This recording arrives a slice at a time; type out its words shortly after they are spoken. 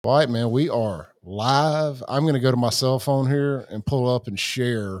All right, man, we are live. I'm going to go to my cell phone here and pull up and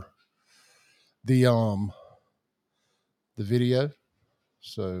share the the video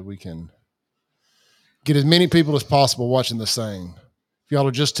so we can get as many people as possible watching this thing. If y'all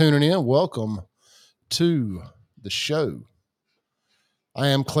are just tuning in, welcome to the show. I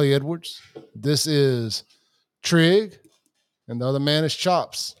am Clay Edwards. This is Trigg, and the other man is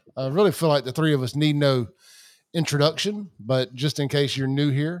Chops. I really feel like the three of us need no introduction, but just in case you're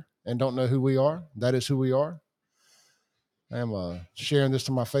new here and don't know who we are, that is who we are. I am sharing this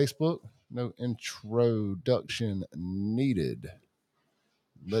to my Facebook. No introduction needed.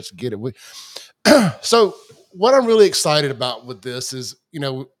 Let's get it. So what I'm really excited about with this is,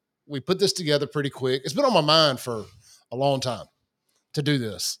 we put this together pretty quick. It's been on my mind for a long time to do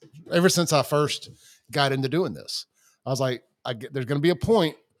this. Ever since I first got into doing this, I was like, there's going to be a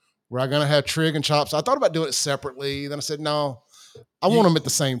point where I'm going to have Trigg and Chops. I thought about doing it separately. Then I said, no, I want them at the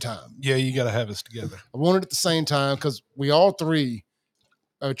same time. Yeah, you got to have us together. I want it at the same time because we all three,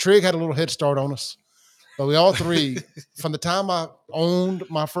 Trigg had a little head start on us, but we all three, from the time I owned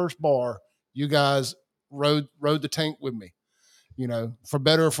my first bar, you guys rode the tank with me. For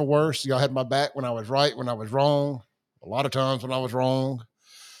better or for worse, y'all had my back when I was right, when I was wrong. A lot of times when I was wrong.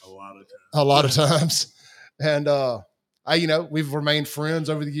 A lot of times. And, we've remained friends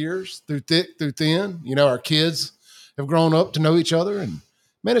over the years, through thick, through thin. Our kids have grown up to know each other, and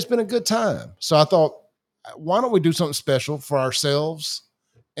man, it's been a good time. So I thought, why don't we do something special for ourselves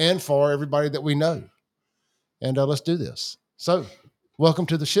and for everybody that we know? And let's do this. So welcome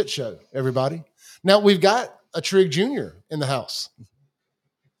to the shit show, everybody. Now we've got a Trigg Jr. in the house.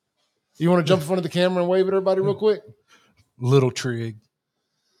 You want to jump in front of the camera and wave at everybody real quick? Little Trigg.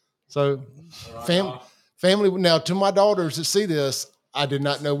 So family. Now, to my daughters that see this, I did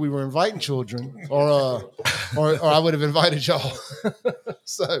not know we were inviting children, or I would have invited y'all.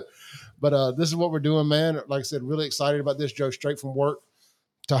 But this is what we're doing, man. Like I said, really excited about this. Drove straight from work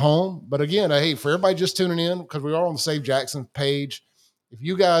to home. But again, hey, for everybody just tuning in, because we are on the Save Jackson page. If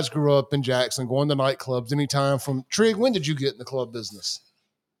you guys grew up in Jackson, going to nightclubs anytime from Trigg, when did you get in the club business?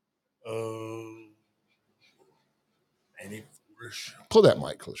 94-ish. Pull that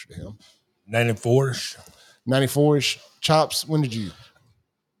mic closer to him. 94-ish. 94-ish. Chops, when did you?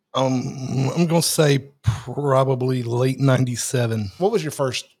 I'm gonna say probably late 97. What was your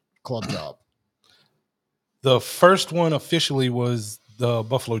first club job? The first one officially was the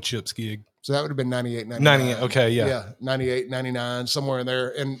Buffalo Chips gig. So that would have been 98, 99. 98, okay, yeah. Yeah, 98, 99, somewhere in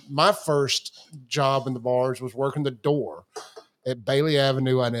there. And my first job in the bars was working the door at Bailey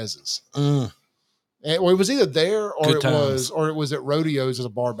Avenue, Inez's. And it was either there or it was at Rodeos as a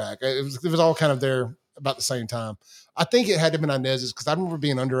bar back. It was all kind of there about the same time. I think it had to have been Inez's because I remember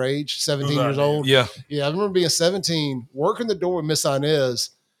being underage, 17 years old. Yeah. Yeah, I remember being 17, working the door with Miss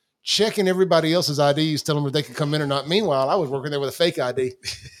Inez, checking everybody else's IDs, telling them if they could come in or not. Meanwhile, I was working there with a fake ID.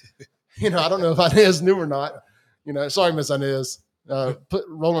 I don't know if Inez knew or not. Sorry, Miss Inez,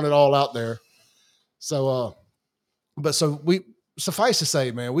 rolling it all out there. So, suffice to say,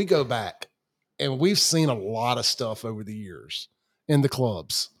 man, we go back and we've seen a lot of stuff over the years in the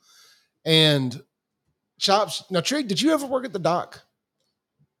clubs. And Chops, now Trigg, did you ever work at the dock?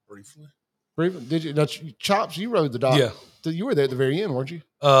 Briefly. Did you? Now, Chops, you rode the dock. Yeah. You were there at the very end, weren't you?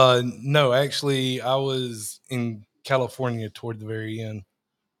 No, actually, I was in California toward the very end.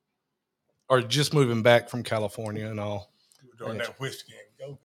 Or just moving back from California and all. During that whiskey and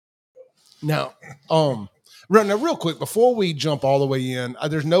go. Now, real quick, before we jump all the way in,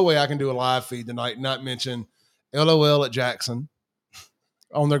 there's no way I can do a live feed tonight and not mention LOL at Jackson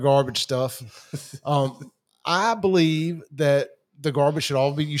on their garbage stuff. I believe that the garbage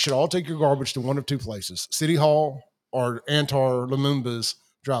you should all take your garbage to one of two places, City Hall or Antar Lumumba's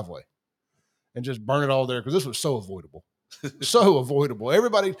driveway, and just burn it all there because this was so avoidable. So avoidable.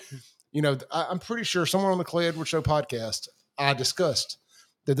 Everybody... I'm pretty sure somewhere on the Clay Edwards Show podcast, I discussed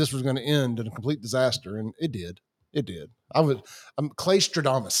that this was going to end in a complete disaster, and it did. It did. I'm Clay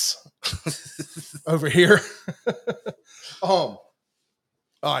Stradamus over here. All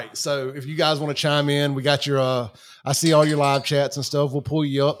right. So if you guys want to chime in, we got your, I see all your live chats and stuff. We'll pull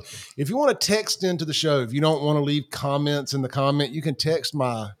you up. If you want to text into the show, if you don't want to leave comments in the comment, you can text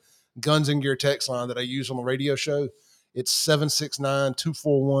my Guns and Gear text line that I use on the radio show. It's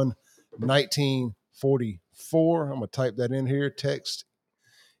 769-241-1944. I'm going to type that in here. Text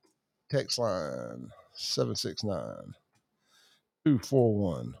line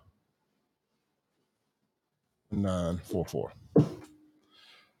 769-241-944. All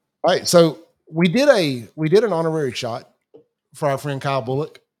right. So we did an honorary shot for our friend Kyle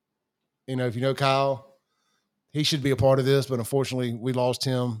Bullock. If you know Kyle, he should be a part of this, but unfortunately, we lost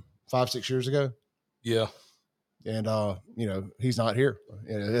him 5-6 years ago. Yeah. And, he's not here.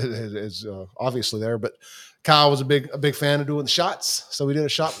 It's obviously there. But Kyle was a big fan of doing the shots. So we did a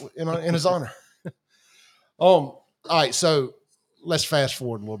shot in his honor. All right. So let's fast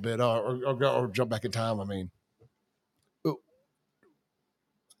forward a little bit or jump back in time. I mean,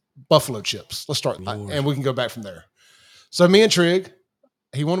 buffalo chips. Let's start. And we can go back from there. So me and Trigg,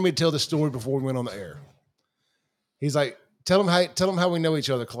 he wanted me to tell the story before we went on the air. He's like, Tell them how we know each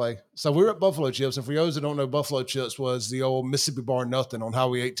other, Clay. So we were at Buffalo Chips, and for those that don't know, Buffalo Chips was the old Mississippi Bar Nothing on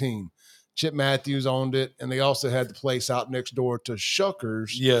Highway 18. Chip Matthews owned it, and they also had the place out next door to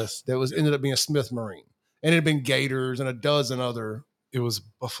Shuckers. Yes, that ended up being a Smith Marine, and it had been Gators and a dozen other. It was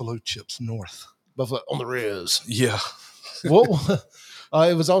Buffalo Chips North, Buffalo on the Riz. Yeah, it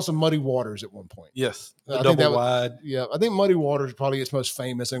was also Muddy Waters at one point. Yes, I double think wide. Yeah, I think Muddy Waters is probably its most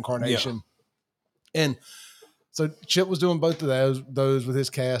famous incarnation, and. So Chip was doing both of those with his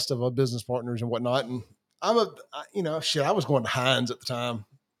cast of business partners and whatnot. And I was going to Hines at the time.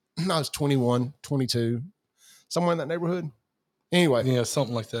 I was 21, 22, somewhere in that neighborhood. Anyway. Yeah,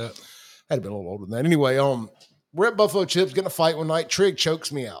 something like that. Had to be a little older than that. Anyway, we're at Buffalo Chips getting a fight one night. Trigg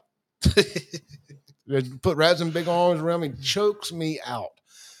chokes me out. Put Rads and big arms around me, chokes me out.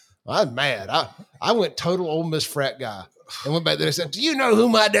 I'm mad. I went total Ole Miss frat guy. And went back there and said, "Do you know who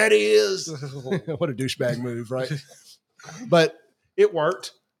my daddy is?" What a douchebag move, right? But it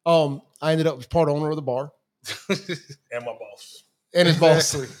worked. I ended up as part owner of the bar. And my boss. And his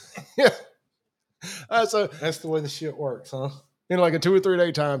boss. Yeah. So that's the way the shit works, huh? In like a 2 or 3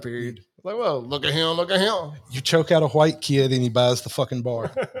 day time period. Like, well, look at him. You choke out a white kid and he buys the fucking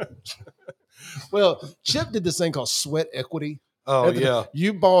bar. Well, Chip did this thing called sweat equity. Oh, yeah.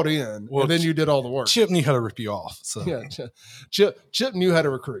 You bought in, and then you did all the work. Chip knew how to rip you off. So yeah, Chip knew how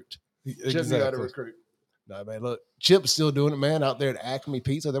to recruit. Exactly. Chip knew how to recruit. No, man, look, Chip's still doing it, man, out there at Acme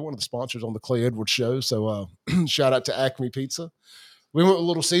Pizza. They're one of the sponsors on the Clay Edwards show. So shout out to Acme Pizza. We went with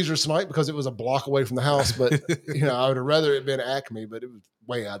Little Caesars tonight because it was a block away from the house, but I would have rather it been Acme, but it was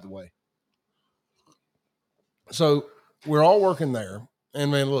way out of the way. So we're all working there,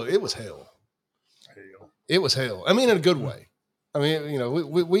 and man, look, it was hell. It was hell. I mean, in a good way. I mean,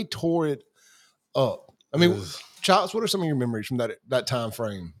 we tore it up. I mean, Chops, what are some of your memories from that time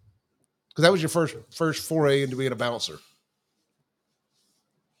frame? Because that was your first foray into being a bouncer.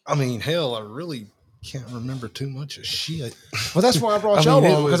 I mean, hell, I really can't remember too much of shit. Well, that's why I brought y'all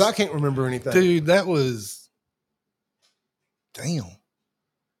on, because I can't remember anything. Dude, that was... Damn.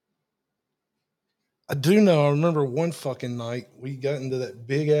 I do know, I remember one fucking night, we got into that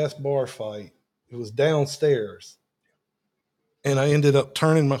big-ass bar fight. It was downstairs. And I ended up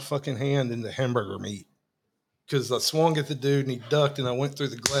turning my fucking hand into hamburger meat because I swung at the dude and he ducked and I went through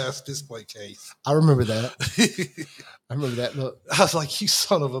the glass display case. I remember that. Look, I was like, you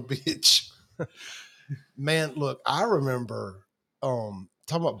son of a bitch. Man, look, I remember talking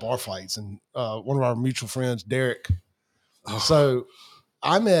about bar fights and one of our mutual friends, Derek. Oh. So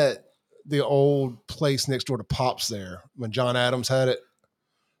I'm at the old place next door to Pops there when John Adams had it.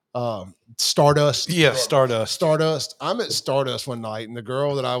 Stardust. Yeah, Stardust. I'm at Stardust one night, and the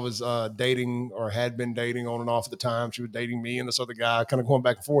girl that I was dating or had been dating on and off at the time, she was dating me and this other guy, kind of going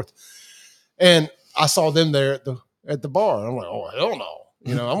back and forth. And I saw them there at the bar. And I'm like, oh, hell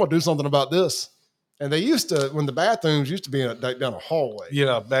no. I'm going to do something about this. And they used to, when the bathrooms used to be down a hallway.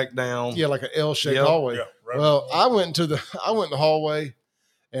 Yeah, back down. Yeah, like an L-shaped hallway. Yeah, right. Well, I went in the hallway,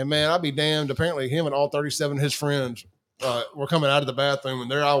 and man, I'd be damned. Apparently, him and all 37 of his friends were coming out of the bathroom,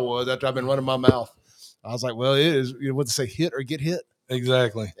 and there I was after I've been running my mouth. I was like, well, it is, what they say, hit or get hit.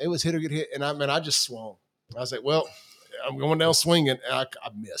 Exactly. It was hit or get hit. And I just swung. I was like, well, I'm going down swinging, and I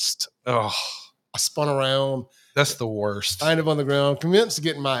missed. Oh, I spun around. That's the worst. I ended up on the ground, convinced of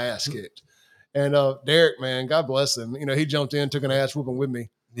getting my ass kicked. And Derek, man, God bless him. He jumped in, took an ass whooping with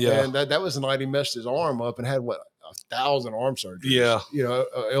me. Yeah. And that was the night he messed his arm up and had 1,000 arm surgeries. Yeah.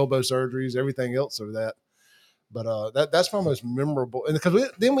 Elbow surgeries, everything else over that. But that's my most memorable. And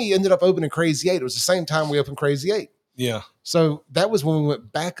because then we ended up opening Crazy 8. It was the same time we opened Crazy 8. Yeah. So that was when we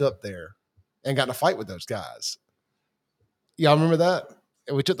went back up there and got in a fight with those guys. Y'all remember that?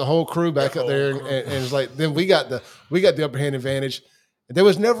 And we took the whole crew back up there, and it's like then we got the upper hand advantage. And there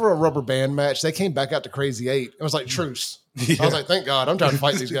was never a rubber band match. They came back out to Crazy 8. It was like truce. Yeah. I was like, thank God, I'm trying to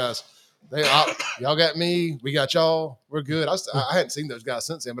fight these guys. Y'all got me. We got y'all. We're good. I hadn't seen those guys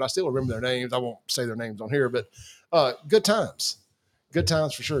since then, but I still remember their names. I won't say their names on here, but good times. Good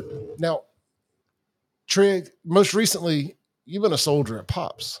times for sure. Now, Trigg, most recently, you've been a soldier at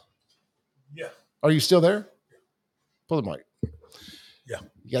Pops. Yeah. Are you still there? Pull the mic. Yeah.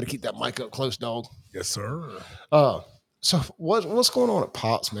 You got to keep that mic up close, dog. Yes, sir. So what's going on at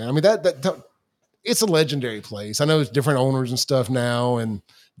Pops, man? I mean, that it's a legendary place. I know it's different owners and stuff now, and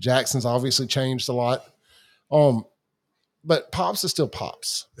Jackson's obviously changed a lot. But Pops is still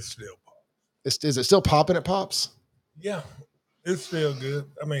Pops. It's still pop. Is it still popping at Pops? Yeah, it's still good.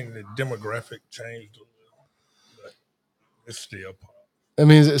 I mean, the demographic changed a little, but it's still pop. I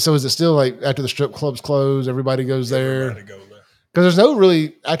mean, so is it still like after the strip clubs close, everybody goes there? Everybody go there. Because there's no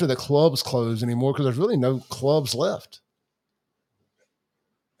really after the clubs close anymore. Because there's really no clubs left.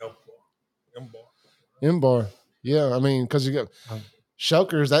 M-bar. Yeah, I mean, because you got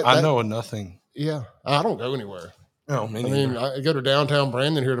Shulkers. I know of nothing. Yeah, I don't go anywhere. No, I mean, I go to downtown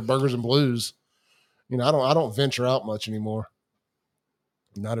Brandon here to Burgers and Blues. You know, I don't venture out much anymore.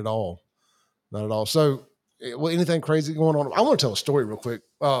 Not at all. Not at all. So, anything crazy going on? I want to tell a story real quick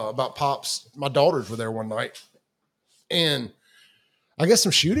about Pops. My daughters were there one night, and I guess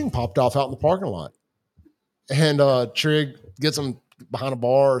some shooting popped off out in the parking lot. And Trigg gets them behind a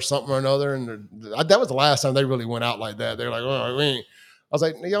bar or something or another. And that was the last time they really went out like that. They're like, oh, we ain't. I was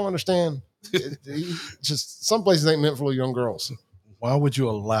like, y'all understand? Just some places ain't meant for little young girls. Why would you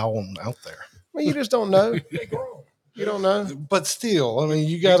allow them out there? I mean, you just don't know. They grown. You don't know. But still, I mean,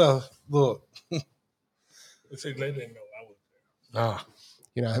 you gotta look. See, they didn't know I was Ah,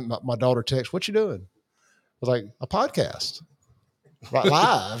 You know, my daughter texts, "What you doing?" I was like, "A podcast, right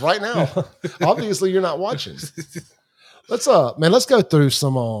live right now." Obviously, you're not watching. Let's go through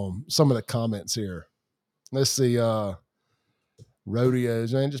some of the comments here. Let's see,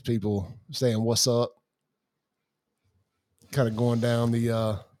 rodeos, man, just people saying what's up, kind of going down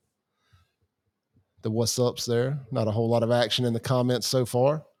the what's ups there. Not a whole lot of action in the comments so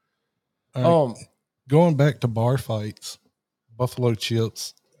far. all right. Going back to bar fights, Buffalo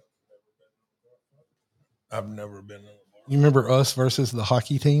Chips. I've never been in a bar. You remember us versus the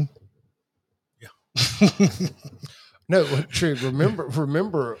hockey team? Yeah. No, Trig, remember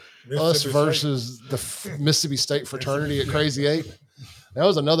us Mississippi versus the Mississippi State fraternity at Crazy Eight? That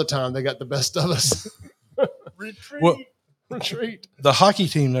was another time they got the best of us. Retreat. Well, Retreat. the hockey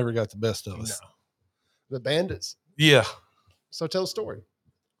team never got the best of us. No. The Bandits. Yeah. So tell the story.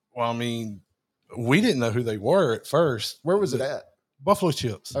 Well, I mean, we didn't know who they were at first. Where was it at? Buffalo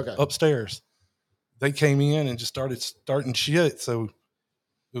Chips. Okay. Upstairs. They came in and just starting shit. So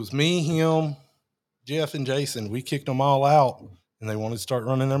it was me, him, Jeff, and Jason. We kicked them all out, and they wanted to start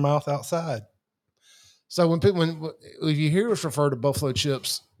running their mouth outside. So when you hear us refer to Buffalo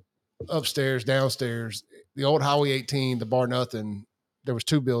Chips upstairs, downstairs, the old Highway 18, the Bar Nothing, there was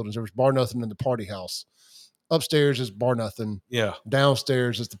two buildings. There was Bar Nothing and the Party House. Upstairs is Bar Nothing. Yeah.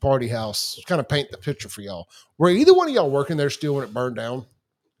 Downstairs is the Party House. Just kind of paint the picture for y'all. Were either one of y'all working there still when it burned down?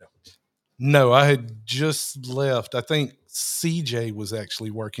 No, I had just left. I think CJ was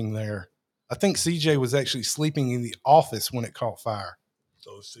actually working there. I think CJ was actually sleeping in the office when it caught fire.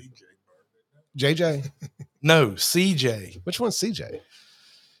 So CJ burned it. JJ? No, CJ. Which one's CJ?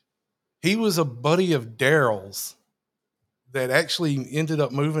 He was a buddy of Daryl's that actually ended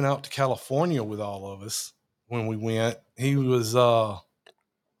up moving out to California with all of us when we went. He was hell,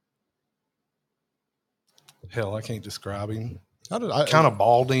 I can't describe him. Kind of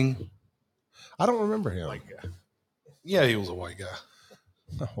balding. I don't remember him. White guy. Yeah, he was a white guy.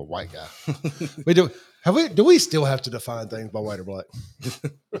 A white guy. Do we still have to define things by white or black?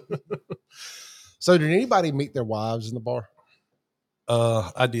 So did anybody meet their wives in the bar?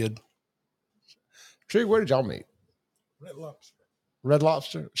 I did. Trigg, where did y'all meet? Red Lobster. Red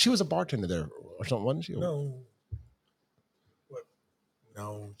Lobster? She was a bartender there or something, wasn't she? No. What?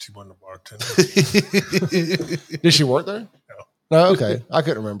 No, she wasn't a bartender. Did she work there? No, okay. I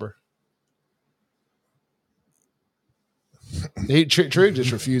couldn't remember. Trigg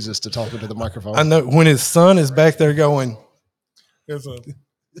just refuses to talk into the microphone. I know when his son is back there going. Her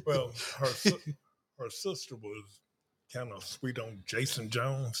sister was kind of sweet on Jason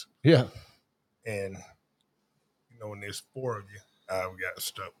Jones. Yeah. And, you know, when there's four of you, I got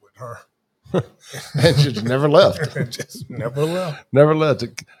stuck with her. And she just never left. Just never left. Never left.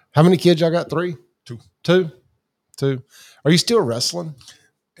 How many kids y'all got? 3? Two. Two. Are you still wrestling?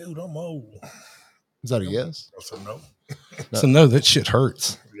 Dude, I'm old. Is that a yes? That's a no. So no, that shit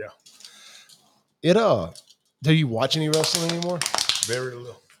hurts. Yeah. Do you watch any wrestling anymore? Very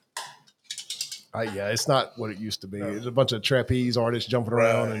little. Yeah, it's not what it used to be. No. It's a bunch of trapeze artists jumping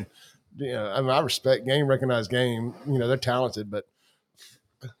around, and I mean, I respect game, recognize game. You know, they're talented, but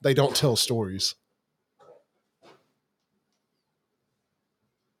they don't tell stories.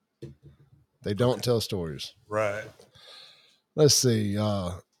 They don't tell stories. Right. Let's see.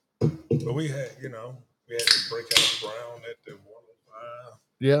 But we had to break out the ground at the 105.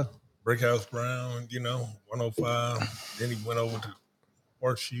 Yeah. Brickhouse Brown, 105. Then he went over to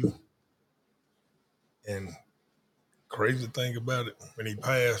Horseshoe. And crazy thing about it, when he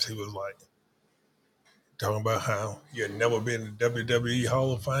passed, he was like talking about how he had never been in the WWE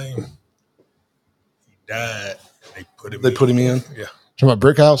Hall of Fame. He died. They put him in. Yeah. Talking about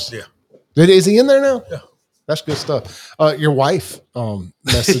Brickhouse? Yeah. Is he in there now? Yeah. That's good stuff. Your wife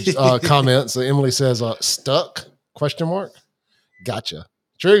message comments. Emily says, "Stuck?" ? Gotcha.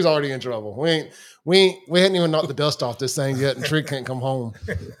 Trigg's already in trouble. We hadn't even knocked the dust off this thing yet, and Trigg can't come home.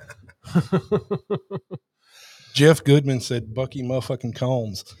 Jeff Goodman said Bucky motherfucking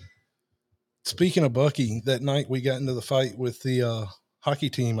Combs. Speaking of Bucky, that night we got into the fight with the hockey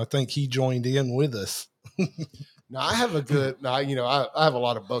team. I think he joined in with us. Now I have a good. I have a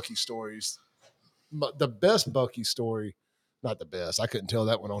lot of Bucky stories. But the best Bucky story, not the best. I couldn't tell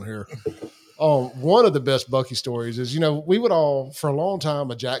that one on here. One of the best Bucky stories is, we would all, for a long time,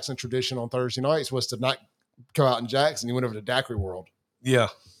 a Jackson tradition on Thursday nights was to not go out in Jackson. You went over to Daiquiri World. Yeah.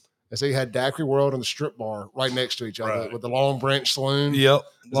 And so you had Daiquiri World and the strip bar right next to each other with the Long Branch Saloon. Yep.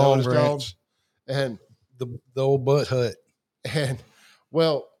 Long Branch. And the old butt hut. And,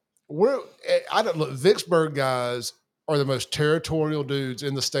 well, Vicksburg guys are the most territorial dudes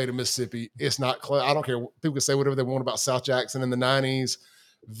in the state of Mississippi. It's not close. I don't care. People can say whatever they want about South Jackson in the 90s.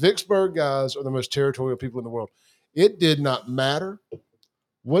 Vicksburg guys are the most territorial people in the world. It did not matter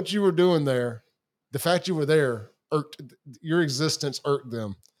what you were doing there. The fact you were there, your existence irked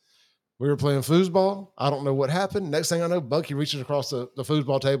them. We were playing foosball. I don't know what happened. Next thing I know, Bucky reaches across the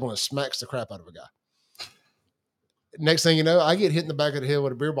foosball table and smacks the crap out of a guy. Next thing you know, I get hit in the back of the head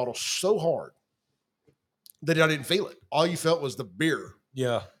with a beer bottle so hard that I didn't feel it. All you felt was the beer.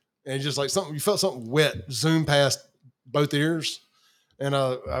 Yeah. And just like you felt something wet zoom past both ears. And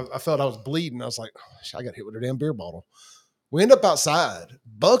I felt I was bleeding. I was like, oh, I got hit with a damn beer bottle. We end up outside.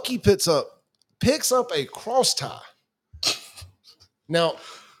 Bucky picks up a cross tie. Now,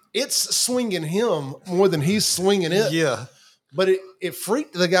 it's swinging him more than he's swinging it. Yeah. But it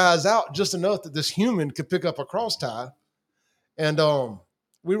freaked the guys out just enough that this human could pick up a cross tie. And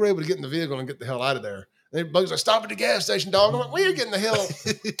we were able to get in the vehicle and get the hell out of there. And Bugs like, stop at the gas station, dog. I'm like, we're getting the hell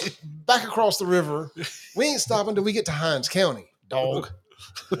back across the river. We ain't stopping until we get to Hines County, dog.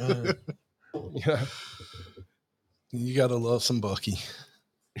 Yeah. You got to love some Bucky.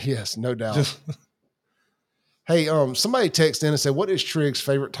 Yes, no doubt. Hey, somebody texted in and said, what is Trigg's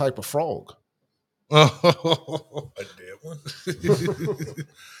favorite type of frog? A dead one.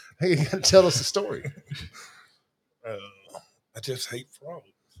 Hey, you got to tell us the story. I just hate frogs.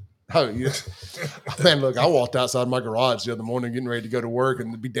 Oh, yeah. Man, look, I walked outside my garage the other morning getting ready to go to work,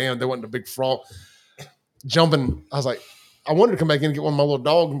 and to be damned, there wasn't a big frog jumping. I was like, I wanted to come back in and get one of my little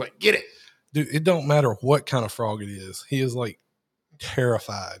dogs and be like, get it. Dude, it don't matter what kind of frog it is. He is like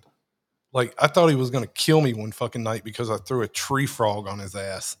terrified. Like, I thought he was going to kill me one fucking night because I threw a tree frog on his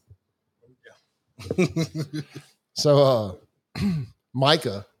ass. Yeah. So,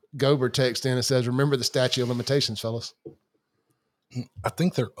 Micah Gober texts in and says, remember the statute of limitations, fellas. I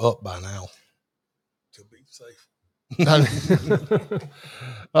think they're up by now. To be safe.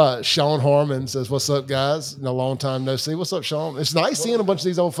 Sean Harmon says, what's up, guys? In a long time no see. What's up, Sean? It's nice seeing a bunch of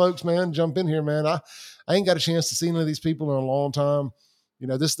these old folks, man. Jump in here, man. I ain't got a chance to see any of these people in a long time.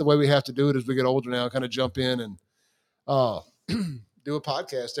 This is the way we have to do it as we get older now, kind of jump in and do a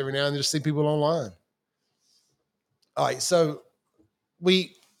podcast every now and then, just see people online. All right, so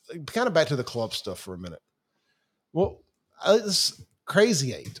we kind of back to the club stuff for a minute. Well, it's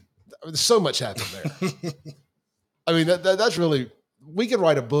Crazy 8. There's so much happened there. I mean, that's really, we could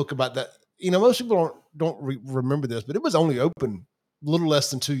write a book about that. Most people don't remember this, but it was only open a little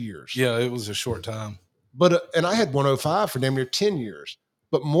less than 2 years. Yeah, it was a short time. But and I had 105 for damn near 10 years.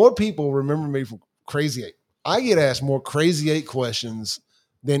 But more people remember me from Crazy 8. I get asked more Crazy 8 questions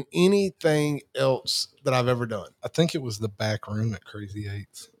than anything else that I've ever done. I think it was the back room at Crazy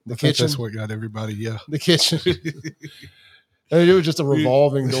 8's. The kitchen. That's what got everybody, yeah. The kitchen. It was just a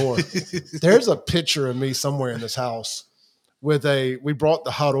revolving door. There's a picture of me somewhere in this house with we brought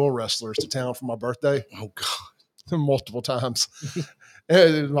the hot oil wrestlers to town for my birthday. Oh, God. Multiple times.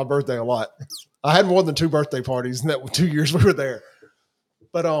 It was my birthday a lot. I had more than 2 birthday parties in that 2 years we were there.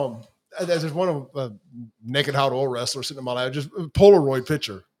 But there's one of a naked hot oil wrestler sitting in my lap, just a Polaroid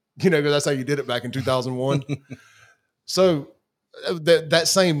picture, because that's how you did it back in 2001. So that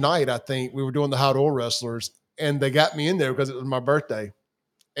same night, I think we were doing the hot oil wrestlers, and they got me in there because it was my birthday.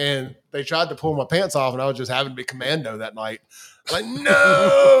 And they tried to pull my pants off, and I was just having to be commando that night. Like,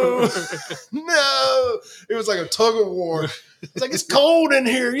 no, no. It was like a tug of war. It's like, it's cold in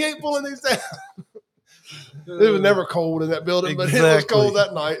here. You ain't pulling these down. It was never cold in that building, but it was cold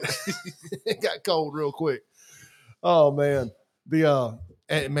that night. It got cold real quick. Oh man,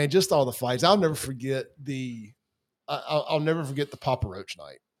 and man, just all the fights. I'll never forget I'll never forget the Papa Roach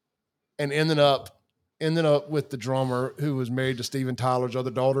night, and ended up with the drummer who was married to Steven Tyler's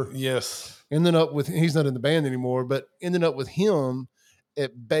other daughter. Yes. Ended up with, he's not in the band anymore, but ended up with him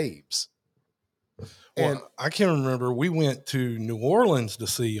at Babes. Well, And I can remember we went to New Orleans to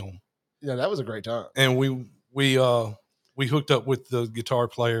see him. yeah, that was a great time. And we hooked up with the guitar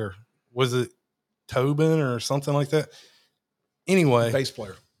player. Was it Tobin or something like that? Anyway, The bass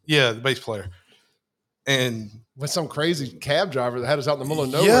player. Yeah, the bass player. And with some crazy cab driver that had us out in the middle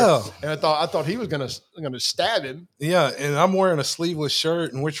of nowhere. Yeah. And I thought he was gonna stab him. Yeah, and I'm wearing a sleeveless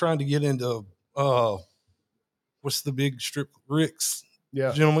shirt, and we're trying to get into what's the big strip, Rick's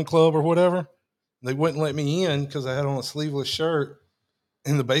Gentleman Club or whatever. They wouldn't let me in because I had on a sleeveless shirt,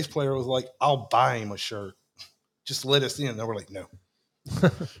 and the bass player was like, "I'll buy him a shirt, just let us in." They were like, "No."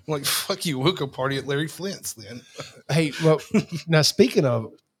 I'm like, fuck you, we'll go party at Larry Flint's then. Hey, well, now speaking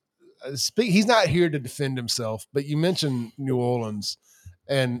of, he's not here to defend himself, but you mentioned New Orleans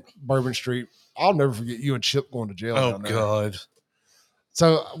and Bourbon Street. I'll never forget you and Chip going to jail. Oh, down there. God.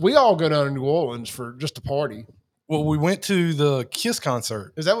 So we all go down to New Orleans for just a party. Well, we went to the Kiss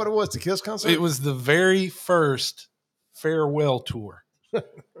concert. Is that what it was, the Kiss concert? It was the very first farewell tour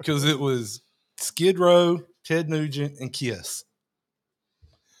because it was Skid Row, Ted Nugent, and Kiss.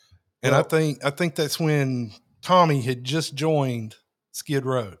 And Well, I think that's when Tommy had just joined Skid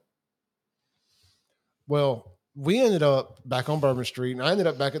Row. Well, we ended up back on Bourbon Street, and I ended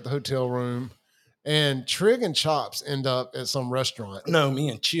up back at the hotel room, and Trigg and Chops end up at some restaurant. No, me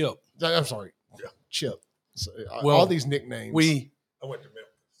and Chip. I'm sorry. Yeah. Chip. So, Well, all these nicknames. I went to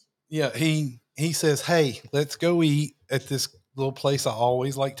Memphis. Yeah, he says, "Hey, let's go eat at this little place I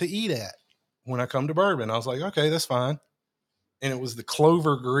always like to eat at when I come to Bourbon." I was like, "Okay, that's fine." And it was the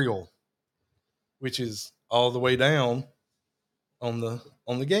Clover Grill, which is all the way down on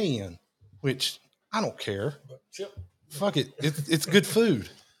the gay end, which I don't care. Fuck it. It's good food.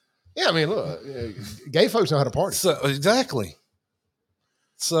 Yeah, I mean, look, gay folks know how to party. So exactly.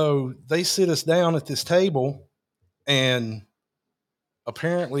 So they sit us down at this table, and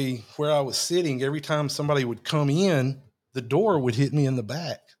apparently where I was sitting, every time somebody would come in, the door would hit me in the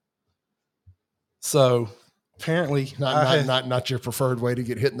back. So apparently Not your preferred way to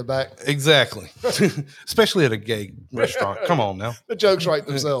get hit in the back. Exactly. Especially at a gay restaurant. Come on now. The jokes write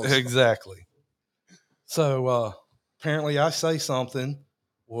themselves. Exactly. So apparently I say something.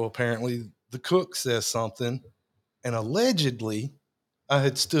 Well, apparently the cook says something. And allegedly I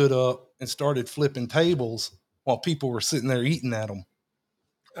had stood up and started flipping tables while people were sitting there eating at them.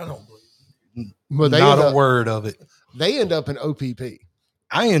 I don't believe Well, Not a word of it. They end up in OPP.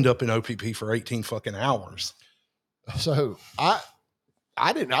 I end up in OPP for 18 fucking hours. So I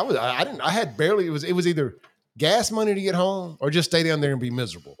had barely, it was either gas money to get home or just stay down there and be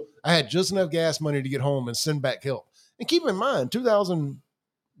miserable. I had just enough gas money to get home and send back help. And keep in mind,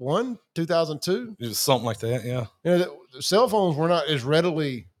 2001, 2002. It was something like that. Yeah. You know, the cell phones were not as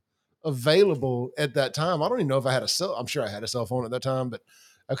readily available at that time. I don't even know if I had I'm sure I had a cell phone at that time, but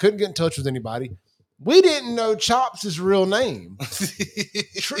I couldn't get in touch with anybody. We didn't know Chops' real name.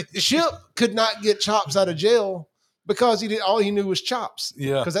 Chip could not get Chops out of jail because all he knew was Chops.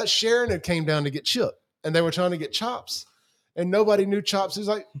 Yeah. Because that Sharon had came down to get Chip, and they were trying to get Chops, and nobody knew Chops. He's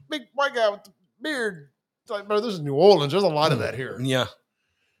like, big white guy with the beard. It's like, bro, this is New Orleans. There's a lot of that here. Yeah.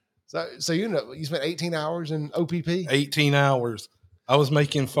 So you spent 18 hours in OPP? 18 hours. I was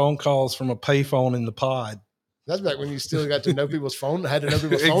making phone calls from a payphone in the pod. That's back when you still got to know people's phone, had to know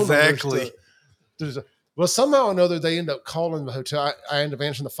people's phone Exactly. numbers. Well, somehow or another, they end up calling the hotel. I end up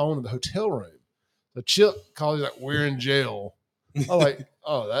answering the phone in the hotel room. The Chip calls like, "We're in jail." I'm like,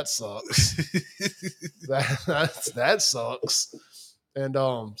 "Oh, that sucks. that sucks." And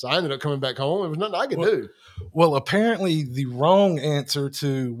so I ended up coming back home. There was nothing I could do. Well, apparently the wrong answer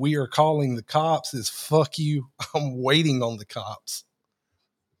to "we are calling the cops" is "fuck you, I'm waiting on the cops."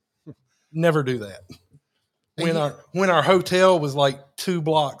 Never do that. When our hotel was like 2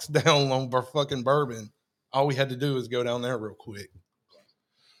 blocks down on fucking Bourbon, all we had to do was go down there real quick.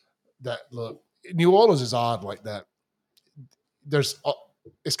 Look, New Orleans is odd like that.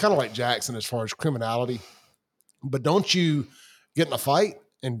 It's kind of like Jackson as far as criminality, but don't you get in a fight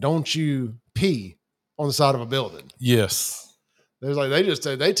and don't you pee on the side of a building? Yes. There's like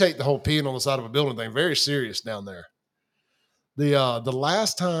they take the whole peeing on the side of a building thing very serious down there. The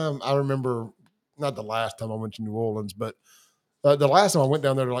last time I remember, not the last time I went to New Orleans, but the last time I went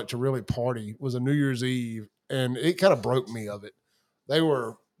down there to really party was a New Year's Eve, and it kind of broke me of it.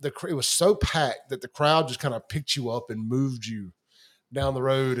 it was so packed that the crowd just kind of picked you up and moved you down the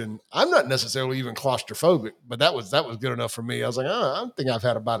road. And I'm not necessarily even claustrophobic, but that was good enough for me. I was like, I think I've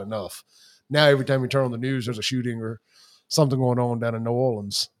had about enough. Now every time you turn on the news, there's a shooting or something going on down in New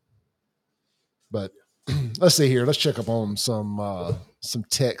Orleans. But let's see here. Let's check up on some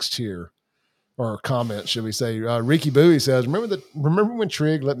text here, or comments, should we say. Ricky Bowie says, remember when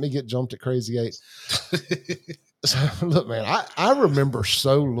Trigg let me get jumped at Crazy 8? Look, man, I remember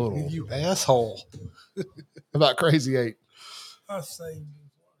so little. You asshole. About Crazy 8. I saved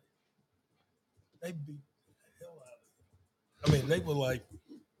his life. They beat the hell out of him. I mean, they were like,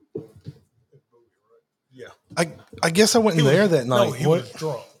 yeah. I guess I wasn't there that night. No, he was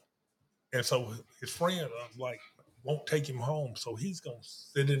drunk. And so his friend, won't take him home. So he's going to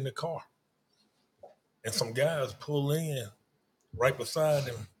sit in the car. And some guys pull in right beside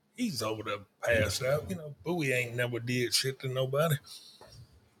him. He's over there passed out. You know, Bowie ain't never did shit to nobody.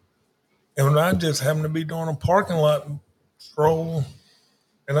 And when I just happened to be doing a parking lot stroll,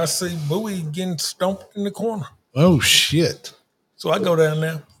 and I see Bowie getting stumped in the corner. Oh, shit. So I go down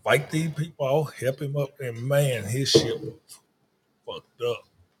there, fight these people, I'll help him up, and man, his shit was fucked up.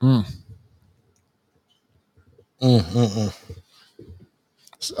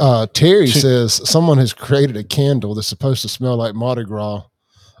 Terry says someone has created a candle that's supposed to smell like Mardi Gras.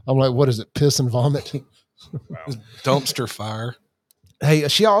 I'm like, what is it? Piss and vomit? Wow. Dumpster fire. Hey,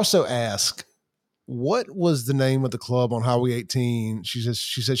 she also asked, what was the name of the club on Highway 18? She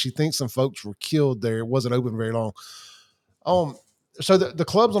said she thinks some folks were killed there. It wasn't open very long. So the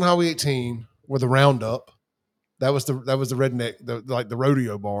clubs on Highway 18 were the Roundup. That was the redneck, the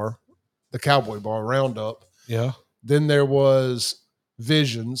rodeo bar, the cowboy bar, Roundup. Yeah. Then there was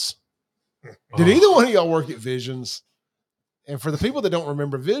Visions. Did either one of y'all work at Visions? And for the people that don't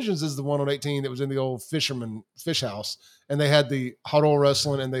remember, Visions is the one on 18 that was in the old fisherman fish house, and they had the hot oil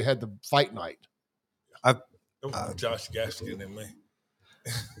wrestling and they had the fight night. Josh Gaskin and me.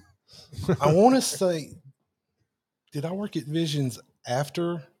 I want to say, did I work at Visions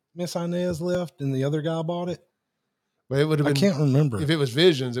after Miss Inez left and the other guy bought it? But it would have been. I can't remember. If it was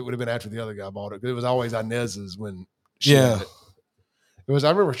Visions, it would have been after the other guy bought it. It was always Inez's when she had it. It was. I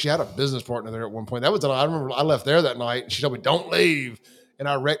remember she had a business partner there at one point. That was. I remember I left there that night, and she told me, "Don't leave." And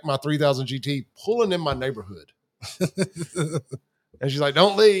I wrecked my 3000 GT pulling in my neighborhood. And she's like,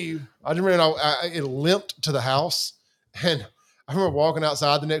 "Don't leave." I just remember it limped to the house, and I remember walking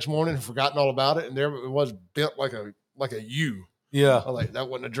outside the next morning and forgotten all about it, and there it was bent like a U. Yeah, I was like, that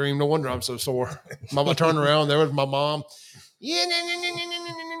wasn't a dream. No wonder I'm so sore. Mama turned around. There was my mom. Yeah,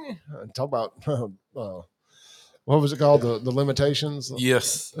 talk about what was it called? The limitations.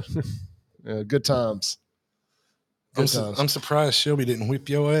 Yes. Yeah, good times. I'm surprised Shelby didn't whip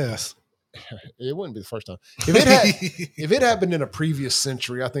your ass. It wouldn't be the first time. If it happened in a previous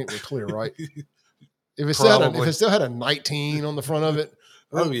century, I think we're clear, right? If it still had a 19 on the front of it,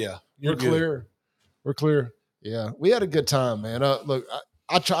 oh yeah, we're clear. We're clear. Yeah, we had a good time, man. Look,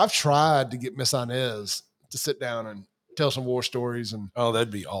 I've tried to get Miss Inez to sit down and tell some war stories, and that'd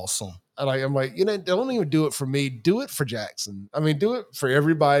be awesome. And I'm like, don't even do it for me. Do it for Jackson. I mean, do it for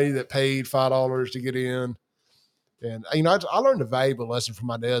everybody that paid $5 to get in. And I learned a valuable lesson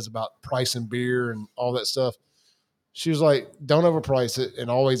from Inez about pricing beer and all that stuff. She was like, don't overprice it and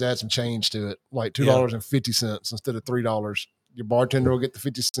always add some change to it, like $2.50 instead of $3. Your bartender will get the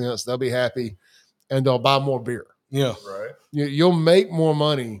 50 cents. They'll be happy, and they'll buy more beer. Yeah, right. You'll make more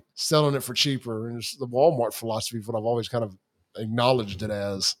money selling it for cheaper. And it's the Walmart philosophy of what I've always kind of acknowledged it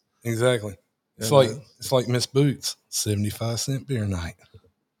as. Exactly. It's like Miss Boots, 75-cent beer night.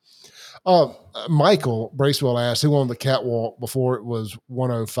 Michael Bracewell asked who on the catwalk before it was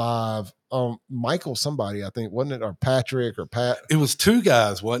 105. Michael somebody, I think, wasn't it? Or Patrick or Pat? It was two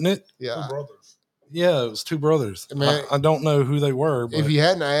guys, wasn't it? Yeah. Two brothers. Yeah, it was two brothers. Man, I don't know who they were. But if you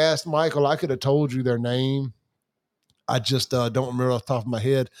hadn't asked Michael, I could have told you their name. I just don't remember off the top of my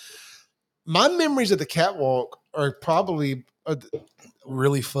head. My memories of the catwalk are probably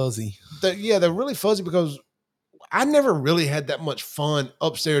really fuzzy. They're really fuzzy because I never really had that much fun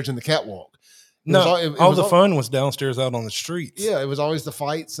upstairs in the catwalk. All the fun was downstairs out on the streets. Yeah, it was always the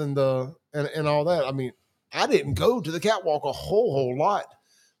fights and all that. I mean, I didn't go to the catwalk a whole lot,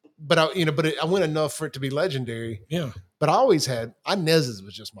 but I went enough for it to be legendary. Yeah, but I always had Inez's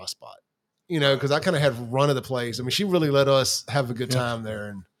was just my spot, because I kind of had run of the place. I mean, she really let us have a good time there,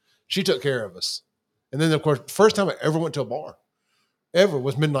 and she took care of us. And then, of course, first time I ever went to a bar ever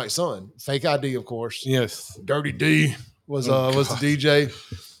was Midnight Sun. Fake ID, of course. Yes. Dirty D was the DJ.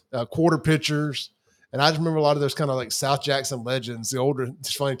 Quarter pitchers. And I just remember a lot of those kind of like South Jackson legends. The older,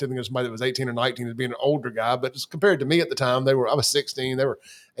 it's funny to think of somebody that was 18 or 19 as being an older guy, but just compared to me at the time, I was 16, they were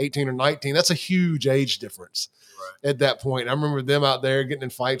 18 or 19. That's a huge age difference at that point. I remember them out there getting in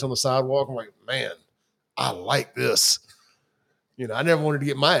fights on the sidewalk. I'm like, man, I like this. You know, I never wanted to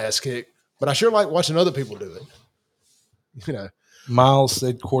get my ass kicked, but I sure like watching other people do it. You know, Miles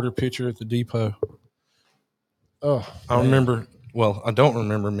said quarter pitcher at the depot. oh, I remember. Well, I don't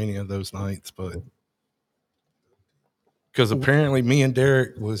remember many of those nights, but because apparently me and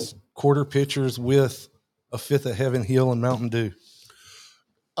Derek was quarter pitchers with a fifth of Heaven Hill and Mountain Dew. Is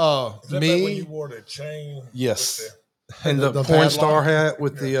that back when you wore the chain? Yes. And the porn star hat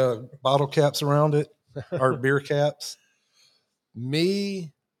with the bottle caps around it, or beer caps.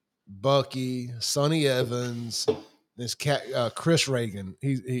 Me, Bucky, Sonny Evans, this cat, Chris Reagan.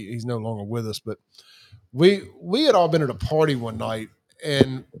 He's no longer with us, but we had all been at a party one night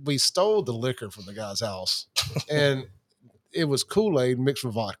and we stole the liquor from the guy's house, and it was Kool-Aid mixed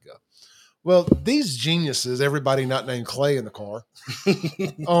with vodka. Well, these geniuses, everybody not named Clay in the car,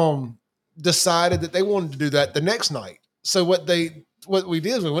 decided that they wanted to do that the next night. So what we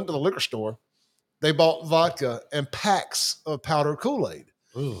did is we went to the liquor store. They bought vodka and packs of powdered Kool-Aid,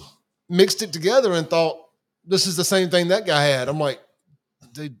 mixed it together, and thought this is the same thing that guy had. I'm like,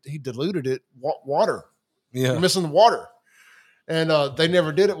 he diluted it. Water. Yeah. You're missing the water. And they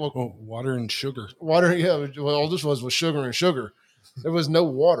never did it. Well, water and sugar. Water, yeah. Well, all this was sugar and sugar. There was no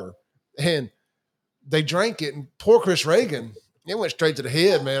water. And they drank it, and poor Chris Reagan, it went straight to the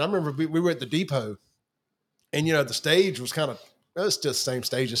head, man. I remember we were at the depot, and, you know, the stage was kind of, it's just the same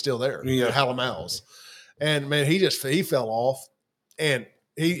stage is still there. Yeah. Hallowell's. And, man, he fell off, and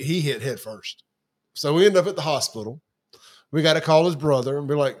he hit head first. So we ended up at the hospital. We got to call his brother and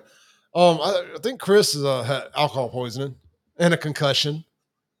be like, I think Chris had alcohol poisoning and a concussion.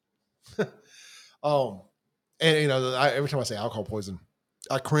 And, you know, every time I say alcohol poison,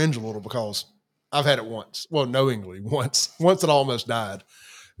 I cringe a little because I've had it once. Well, knowingly once it almost died.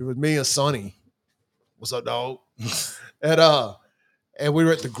 It was me and Sonny. What's up, dog? and we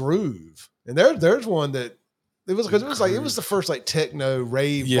were at the Groove, and there's one that it was the first like techno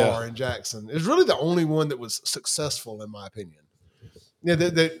rave bar in Jackson. It was really the only one that was successful, in my opinion. Yeah,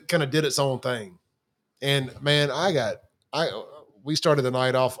 that kind of did its own thing. And man, we started the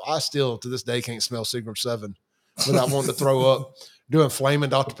night off. I still to this day can't smell Seagram 7 without wanting to throw up, doing flaming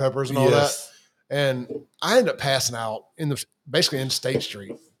Dr. Peppers and all that. And I ended up passing out basically in State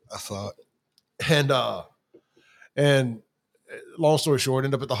Street, I thought. And long story short,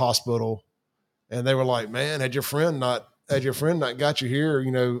 ended up at the hospital, and they were like, man, had your friend not got you here,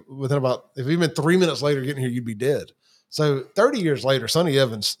 you know, within about, if even 3 minutes later getting here, you'd be dead. So 30 years later, Sonny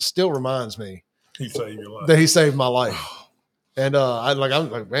Evans still reminds me he saved your life. that he saved my life. And I'm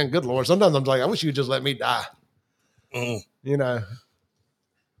like, man, good Lord. Sometimes I'm like, I wish you would just let me die. You know.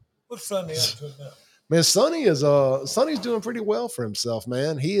 What's Sonny up to now? Man, Sonny's doing pretty well for himself,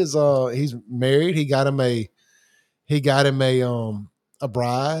 man. He is he's married. He got him a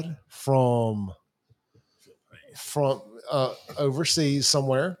bride from overseas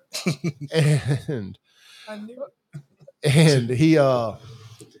somewhere. and he did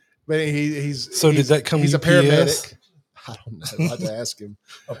that come? He's UPS? a paramedic. I don't know. I had to ask him.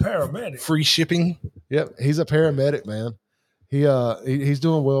 A paramedic. Free shipping. Yep, he's a paramedic, man. He's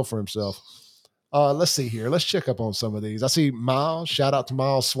doing well for himself. Let's see here. Let's check up on some of these. I see Miles. Shout out to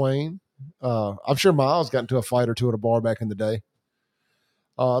Miles Swain. I'm sure Miles got into a fight or two at a bar back in the day.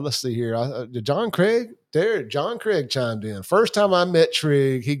 Let's see here. John Craig chimed in. First time I met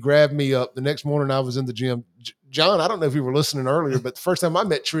Trigg, he grabbed me up. The next morning I was in the gym. John, I don't know if you were listening earlier, but the first time I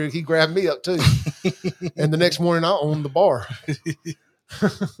met Trigg, he grabbed me up too. And the next morning I owned the bar.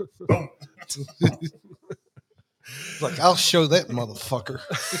 Like, I'll show that motherfucker.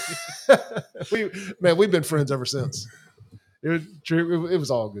 We've been friends ever since. It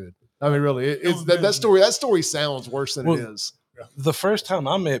was all good. I mean, really, that story sounds worse than it is. The first time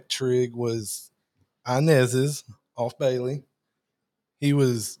I met Trigg was Inez's off Bailey. He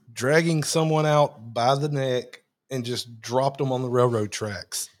was dragging someone out by the neck and just dropped them on the railroad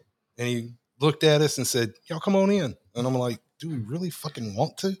tracks. And he looked at us and said, y'all come on in. And I'm like, do we really fucking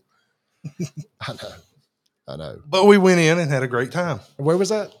want to? I know. But we went in and had a great time. Where was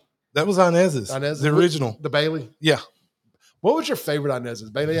that? That was Inez's. The original. The Bailey? Yeah. What was your favorite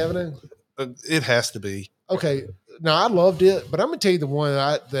Inez's? Bailey Avenue? It has to be. Okay. No, I loved it, but I'm going to tell you the one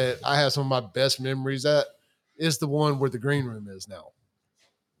that I have some of my best memories at is the one where the green room is now.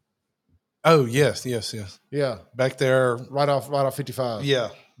 Oh, yes. Yeah. Back there. Right off 55. Yeah.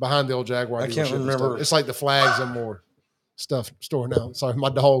 Behind the old Jaguar. I can't remember. It's like the Flags and More stuff store now. Sorry, my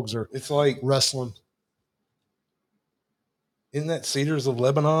dogs are it's like wrestling. Isn't that Cedars of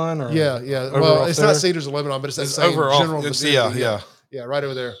Lebanon? Or Yeah. over Well, off it's there? not Cedars of Lebanon, but it's that It's same over off- general it's- vicinity. yeah. Right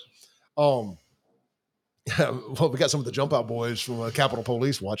over there. Well, we got some of the Jump Out Boys from Capitol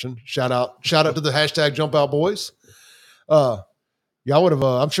Police watching. Shout out to the hashtag Jump Out Boys. Y'all would have.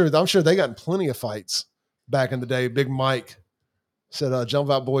 I'm sure they got in plenty of fights back in the day. Big Mike said, "Jump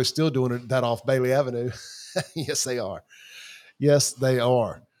Out Boys still doing that off Bailey Avenue." Yes, they are. Yes, they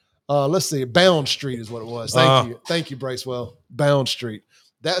are. Let's see. Bound Street is what it was. Thank you, Bracewell. Bound Street.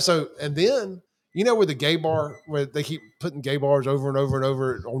 And then you know where the gay bar, where they keep putting gay bars over and over and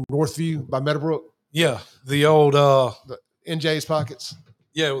over on Northview by Meadowbrook. Yeah, the old The NJ's Pockets.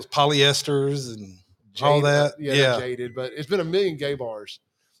 Yeah, it was polyesters and Jaded, all that. Yeah, jaded. But it's been a million gay bars.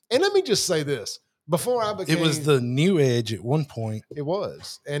 And let me just say this: before I became, it was the New Edge at one point. It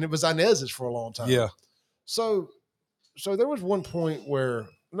was, and it was Inez's for a long time. Yeah. So there was one point where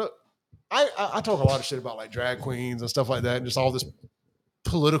look, I talk a lot of shit about like drag queens and stuff like that, and just all this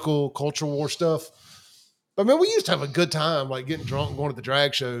political cultural war stuff. But man, we used to have a good time, like getting drunk and going to the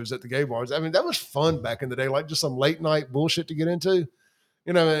drag shows at the gay bars. I mean, that was fun back in the day, like just some late night bullshit to get into.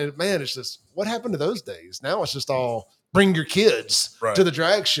 You know, and man, it's just what happened to those days? Now it's just all bring your kids to the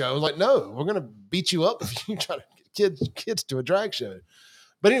drag show. Like, no, we're gonna beat you up if you try to get kids to a drag show.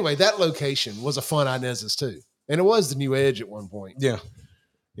 But anyway, that location was a fun Inez's too, and it was the New Edge at one point. Yeah.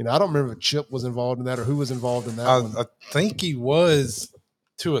 You know, I don't remember if Chip was involved in that or who was involved in that. I think he was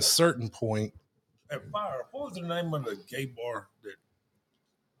to a certain point. At Fire, what was the name of the gay bar that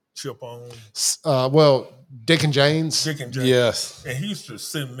Chip owned? Well, Dick and Jane's. Dick and Jane's. Yes. And he used to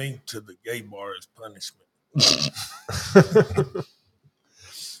send me to the gay bar as punishment.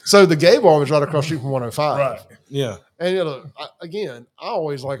 So the gay bar was right across the street from 105. Right. Yeah. And you know, I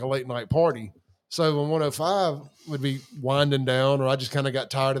always like a late night party. So when 105 would be winding down, or I just kind of got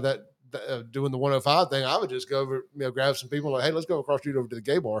tired of that doing the 105 thing, I would just go over, grab some people, like, hey, let's go across the street over to the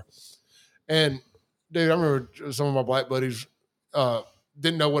gay bar. And dude, I remember some of my black buddies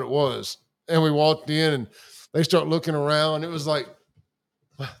didn't know what it was, and we walked in, and they start looking around. It was like,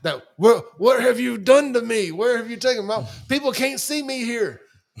 what have you done to me? Where have you taken me? People can't see me here.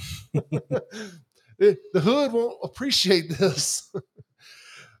 The hood won't appreciate this.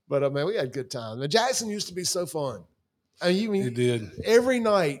 But man, we had good times. And Jackson used to be so fun. It did. Every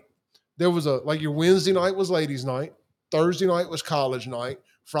night there was your Wednesday night was ladies' night, Thursday night was college night,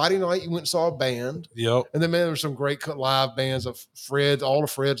 Friday night you went and saw a band. Yep. And then man, there were some great live bands of Fred's, all of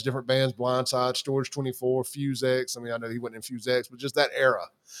Fred's different bands, Blindside, Storage 24, Fuse X. I mean, I know he wasn't in Fuse X, but just that era.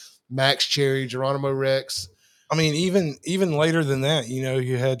 Max Cherry, Geronimo Rex. I mean, even later than that,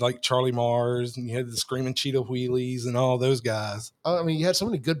 you had like Charlie Mars, and you had the Screaming Cheetah Wheelies and all those guys. I mean, you had so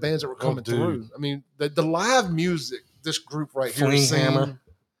many good bands that were coming through. I mean, the live music, this group right here, Hammer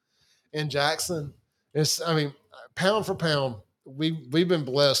and Jackson, pound for pound, we've been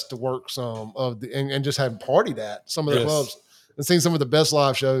blessed to work some of the and just have partied at some of the clubs and seen some of the best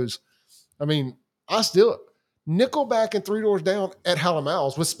live shows. I mean, I still Nickelback and Three Doors Down at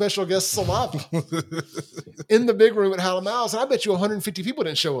Hallamals with special guest Saliva in the big room at Hallamals, and I bet you 150 people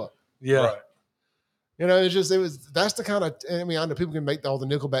didn't show up. Yeah. Right. That's the kind of, I mean, I know people can make all the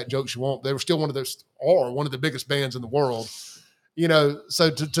Nickelback jokes you want. They were still one of the biggest bands in the world, so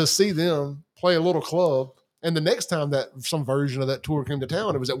to see them play a little club, and the next time that some version of that tour came to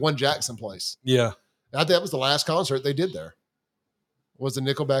town, it was at One Jackson Place. Yeah. I think that was the last concert they did there, was the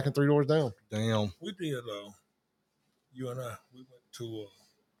Nickelback and Three Doors Down. Damn. We did, you and I, we went to,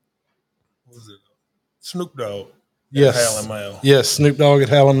 what was it? Snoop Dogg. Yes. Hallamals. Yes, Snoop Dogg at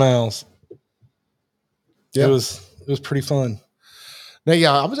Hallamals. Yeah. It was pretty fun. Now,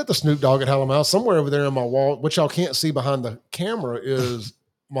 yeah, I was at the Snoop Dogg at Hallamals. Somewhere over there on my wall, which y'all can't see behind the camera, is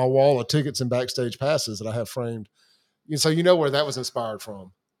my wall of tickets and backstage passes that I have framed. So you know where that was inspired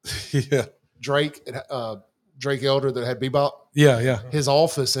from. Yeah. Drake Elder that had Bebop. Yeah. His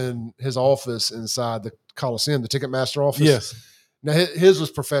office inside the Coliseum, the Ticketmaster office. Yes. Now his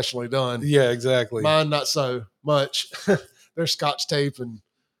was professionally done. Yeah, exactly. Mine not so much. There's Scotch tape and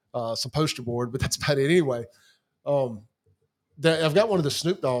some poster board, but that's about it anyway. I've got one of the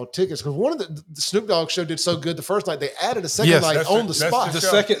Snoop Dogg tickets because one of the Snoop Dogg show did so good the first night. They added a second night on the spot. The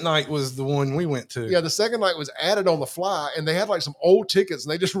second night was the one we went to. Yeah, the second night was added on the fly, and they had like some old tickets,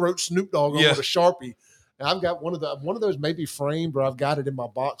 and they just wrote Snoop Dogg on with a Sharpie. And I've got one of those maybe framed, or I've got it in my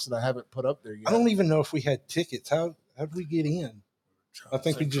box that I haven't put up there yet. I don't even know if we had tickets. How did we get in? I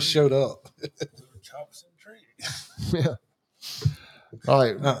think we just showed up. Chops Trigg. Yeah. All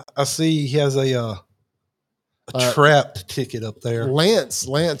right. I see he has a trapped ticket up there. Lance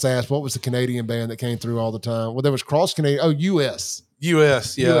asked, what was the Canadian band that came through all the time? Well, there was Cross Canadian. Oh, US.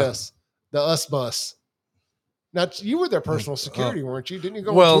 US, yeah. US. The Us Bus. Now you were their personal security, weren't you? Didn't you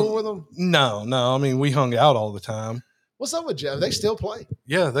go on tour with them? No. I mean, we hung out all the time. What's up with Jeff? They still play.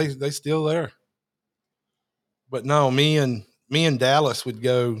 Yeah, they still there. But no, me and Dallas would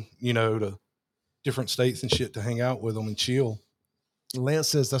go, to different states and shit to hang out with them and chill. Lance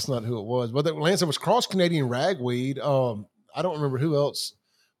says that's not who it was. But Lance, it was Cross Canadian Ragweed. I don't remember who else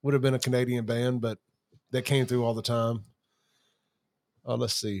would have been a Canadian band, but that came through all the time.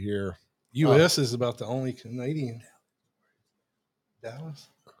 Let's see here. U.S. is about the only Canadian. Dallas?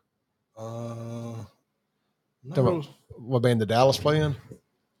 No. What band did Dallas play in?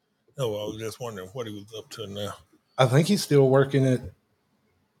 No, I was just wondering what he was up to now. I think he's still working at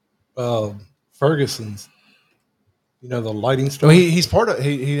Ferguson's. The lighting store. Well, he's part of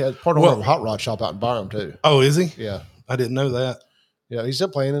he has part of a hot rod shop out in Byram too. Oh, is he? Yeah, I didn't know that. Yeah, he's still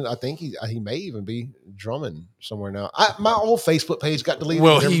playing it. I think he may even be drumming somewhere now. My old Facebook page got deleted.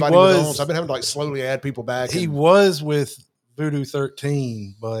 Well, everybody was on, so I've been having to slowly add people back. He was with Voodoo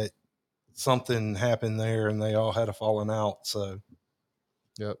 13, but something happened there, and they all had a falling out. So,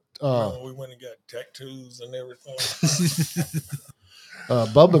 yep. We went and got tattoos and everything.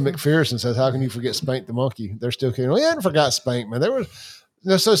 Bubba McPherson says, "How can you forget Spank the Monkey? They're still kicking." We hadn't forgot Spank, man. There was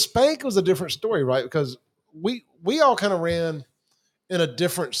so Spank was a different story, right? Because we all kind of ran in a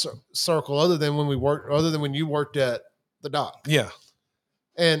different circle, other than when you worked at the dock. Yeah.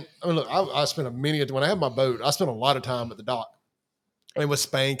 And I mean, look, I spent when I had my boat, I spent a lot of time at the dock and with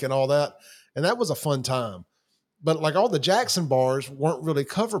Spank and all that. And that was a fun time. But like all the Jackson bars weren't really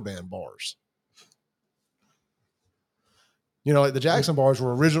cover band bars. Like the Jackson bars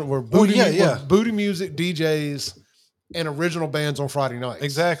were booty music, DJs, and original bands on Friday nights.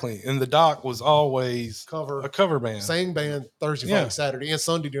 Exactly. And the dock was always a cover band. Same band Thursday, Friday, Saturday, and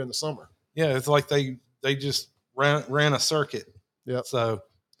Sunday during the summer. Yeah, it's like they just ran a circuit. Yeah. So,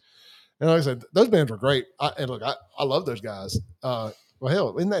 and like I said, those bands were great. I love those guys. Well,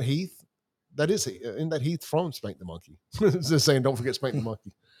 hell, isn't that Heath? Isn't that Heath from Spank the Monkey? Just saying, don't forget Spank the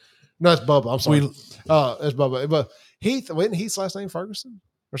Monkey. No, it's Bubba. I'm sorry. It's Bubba. But Heath, wasn't Heath's last name Ferguson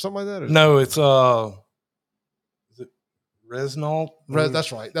or something like that? No, it's Resnault?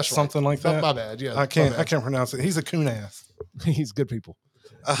 That's right. That's something like that. My bad. Yeah, I can't pronounce it. He's a coon ass. He's good people.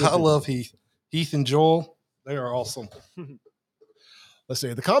 I love Heath. Heath and Joel, they are awesome. Let's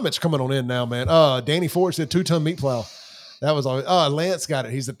see. The comments are coming on in now, man. Danny Ford said 2-ton meat plow. That was always. Lance got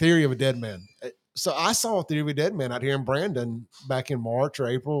it. He's the Theory of a Dead Man. So I saw a Theory of a Dead Man out here in Brandon back in March or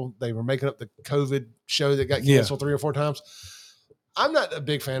April. They were making up the COVID show that got canceled 3 or 4 times. I'm not a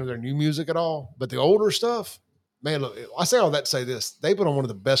big fan of their new music at all, but the older stuff, man, look, I say all that to say this. They put on one of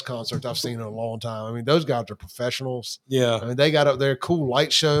the best concerts I've seen in a long time. I mean, those guys are professionals. Yeah. I mean, they got up there, cool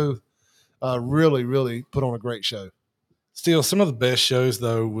light show, really, really put on a great show. Still, some of the best shows,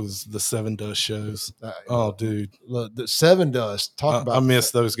 though, was the Seven Dust shows. Oh, dude. Look, the Seven Dust, talk about I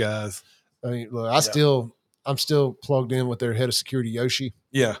miss those guys. I mean, look, I'm still plugged in with their head of security, Yoshi.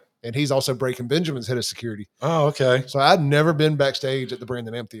 Yeah. And he's also Breaking Benjamin's head of security. Oh, okay. So I'd never been backstage at the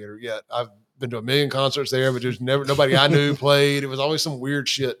Brandon Amphitheater yet. I've been to a million concerts there, but there's nobody I knew played. It was always some weird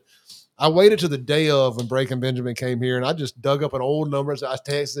shit. I waited to the day of when Breaking Benjamin came here, and I just dug up an old number. I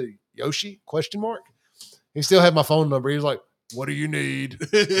texted Yoshi, ? He still had my phone number. He was like, "What do you need?"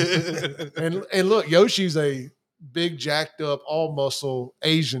 and look, Yoshi's a big, jacked up, all muscle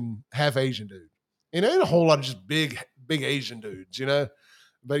half Asian dude. And there ain't a whole lot of just big Asian dudes,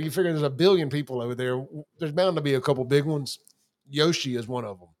 But you figure there's a billion people over there. There's bound to be a couple big ones. Yoshi is one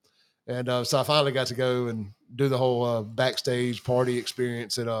of them. And so I finally got to go and do the whole backstage party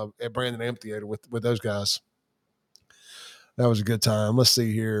experience at Brandon Amphitheater with those guys. That was a good time. Let's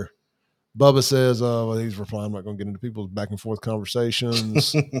see here. Bubba says, he's replying. I'm not going to get into people's back and forth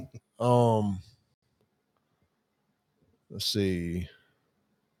conversations. Let's see.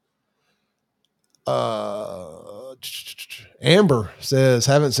 Amber says,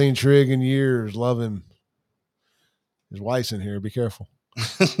 haven't seen Trigg in years. Love him. His wife's in here. Be careful.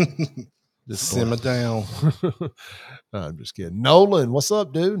 Just simmer down. I'm just kidding. Nolan, what's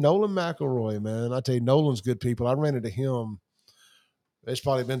up, dude? Nolan McElroy, man. I tell you, Nolan's good people. I ran into him. It's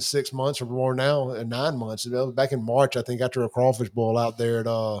probably been 6 months or more now, and 9 months. Back in March, I think, after a crawfish boil out there at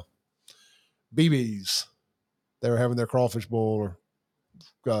BB's. They were having their crawfish boil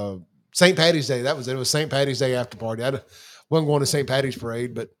or St. Patty's Day. That was it. It was St. Patty's Day after party. I wasn't going to St. Patty's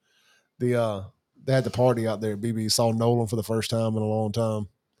parade, but they had the party out there at BB's. Saw Nolan for the first time in a long time.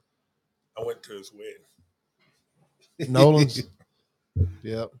 I went to his wedding. Nolan's?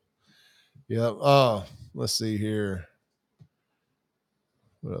 Yep. Let's see here.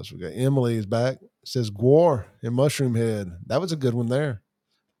 What else we got? Emily is back. It says Gwar and Mushroom Head. That was a good one there.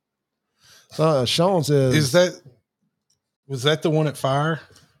 Sean says, was that the one at Fire?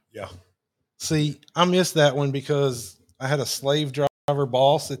 Yeah. See, I missed that one because I had a slave driver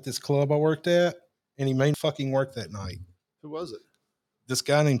boss at this club I worked at, and he made fucking work that night. who was it? This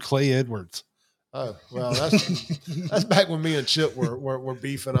guy named Clay Edwards. Oh, well, that's back when me and Chip were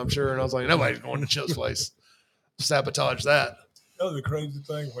beefing, I'm sure. And I was like, nobody's going to Chip's place. Sabotage that. That was the crazy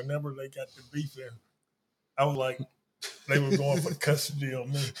thing. Whenever they got the beef in, I was like, they were going for custody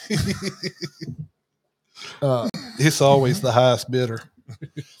on me. It's always the highest bidder.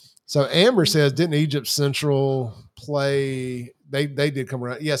 So Amber says, didn't Egypt Central play? They did come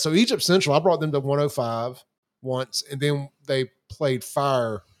around. Yeah, so Egypt Central, I brought them to 105 once, and then they played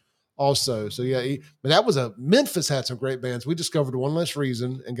Fire also. So yeah, but that was Memphis had some great bands. We discovered One Less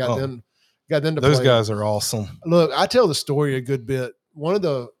Reason and got them to those play. guys are awesome. Look, I tell the story a good bit. One of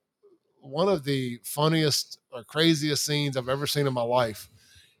the funniest or craziest scenes I've ever seen in my life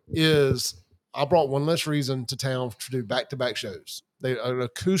is I brought One Less Reason to town to do back-to-back shows. An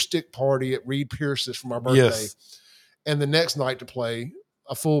acoustic party at Reed Pierce's for my birthday, Yes. and the next night to play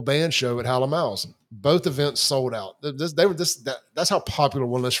a full band show at Howlin' Mouse. Both events sold out. That's how popular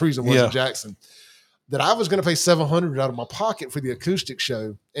One Less Reason was in Jackson. That I was going to pay $700 out of my pocket for the acoustic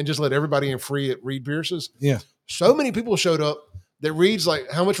show and just let everybody in free at Reed Pierce's. Yeah. So many people showed up that Reed's like,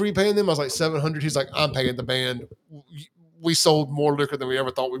 how much were you paying them? I was like, $700. He's like, I'm paying the band. We sold more liquor than we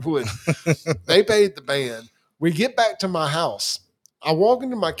ever thought we would. They paid the band. We get back to my house. I walk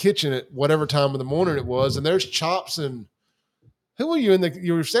into my kitchen at whatever time of the morning it was, and there's Chops and who were you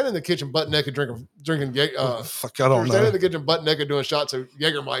you were standing in the kitchen butt naked drinking fuck, I don't know. Standing in the kitchen butt naked doing shots of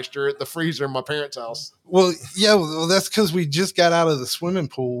Jägermeister at the freezer in my parents' house. Well, yeah, that's because we just got out of the swimming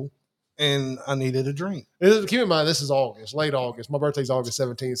pool and I needed a drink. Keep in mind, this is August, late August. My birthday's August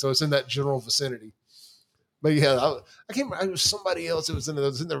 17th, so it's in that general vicinity. But yeah, I can't remember. It was somebody else that was in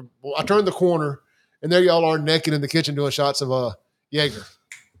there. I turned the corner, and there y'all are naked in the kitchen doing shots of Jaeger.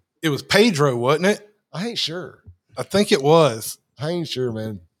 It was Pedro, wasn't it? I ain't sure. I think it was. I ain't sure,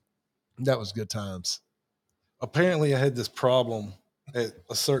 man. That was good times. Apparently, I had this problem at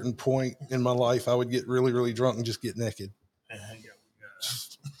a certain point in my life. I would get really, really drunk and just get naked.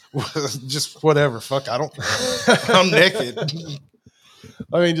 Just whatever. Fuck, I don't care. I'm naked.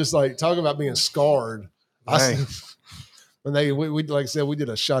 I mean, just like talk about being scarred. When we like I said, we did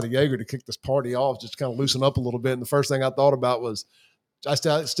a shot of Jaeger to kick this party off, just kind of loosen up a little bit. And the first thing I thought about was, I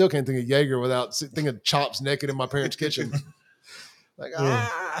still can't think of Jaeger without thinking of Chops naked in my parents' kitchen. Like,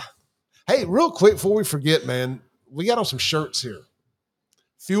 Hey, real quick before we forget, man, we got on some shirts here.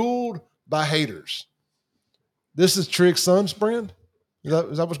 Fueled by Haters. This is Trigg's son's brand. Is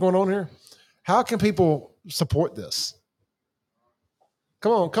that what's going on here? How can people support this?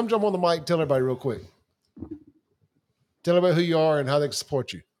 Come jump on the mic and tell everybody real quick. Tell everybody who you are and how they can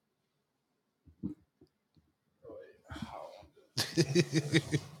support you.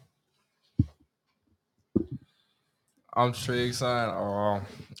 I'm Trigg's son.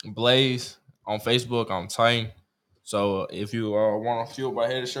 Blaze on Facebook. I'm Titan. So if you want a Fueled by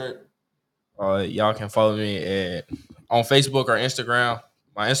Hater shirt, y'all can follow me on Facebook or Instagram.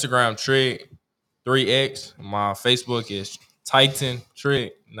 My Instagram Trigg 3X. My Facebook is Titan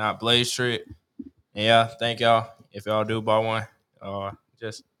Trigg, not Blaze Trigg. And yeah, thank y'all. If y'all do buy one,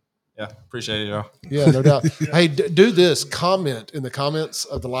 appreciate it, y'all. Yeah, no doubt. Hey, do this. Comment in the comments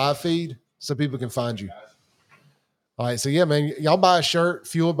of the live feed so people can find you. All right, so yeah, man, y'all buy a shirt,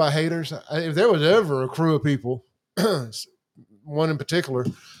 Fueled by Haters. If there was ever a crew of people, one in particular,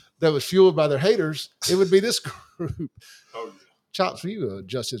 that was fueled by their haters, it would be this group. Oh, yeah. Chops, will you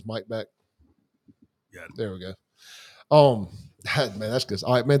adjust his mic back? Yeah. There we go. Man, that's good.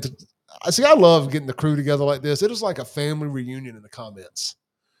 All right, man. I love getting the crew together like this. It is like a family reunion in the comments.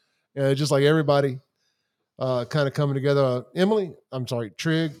 Just like everybody kind of coming together.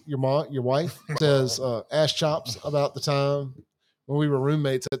 Trigg, your wife, says, ask Chops about the time when we were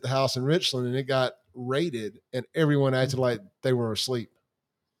roommates at the house in Richland and it got raided and everyone acted like they were asleep.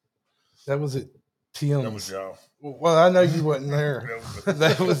 That was at Tim's. That was y'all. Well, I know you wasn't there.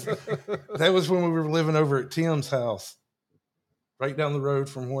 that was when we were living over at Tim's house, right down the road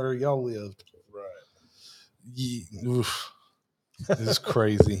from where y'all lived. Right. Yeah, it was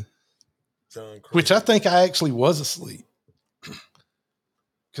crazy. Which I think I actually was asleep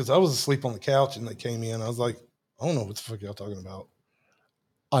because I was asleep on the couch and they came in. I was like, I don't know what the fuck y'all talking about.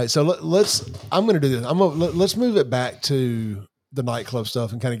 All right, so I'm going to do this. Let's move it back to the nightclub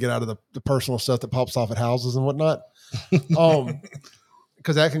stuff and kind of get out of the personal stuff that pops off at houses and whatnot.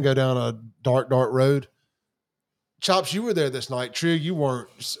 Because that can go down a dark road. Chops, you were there this night. Trigg, you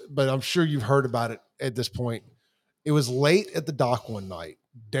weren't, but I'm sure you've heard about it at this point. It was late at the dock one night.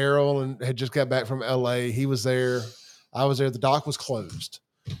 Daryl and had just got back from LA. He was there. I was there. The dock was closed.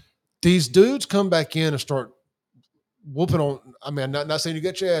 These dudes come back in and start whooping on. I mean, I'm not saying you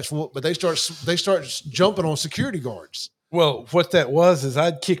get your ass whooped, but they start jumping on security guards. Well, what that was is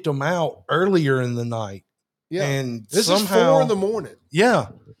I'd kicked them out earlier in the night. Yeah, and this somehow, is 4 a.m. Yeah,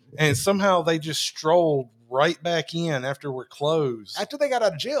 and somehow they just strolled right back in after we're closed. After they got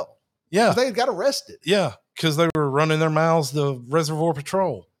out of jail. Yeah, they got arrested. Yeah, because they were running their mouths to Reservoir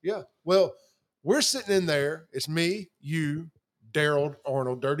Patrol. Yeah. Well, we're sitting in there. It's me, you, Daryl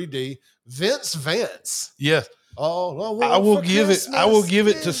Arnold, Dirty D, Vince Vance. Yes. Oh, I will give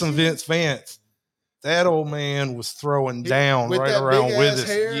it to some Vince Vance. That old man was throwing down right around with us.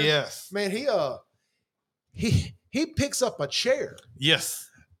 Hair, yes. Man, he picks up a chair. Yes.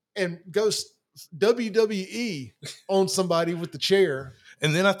 And goes WWE on somebody with the chair.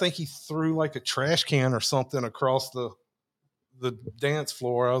 And then I think he threw like a trash can or something across the dance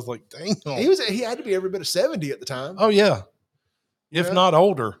floor. I was like, dang. He had to be every bit of 70 at the time. Oh, yeah. If not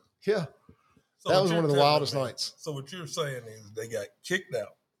older. Yeah. So that was one of the wildest nights. So what you're saying is they got kicked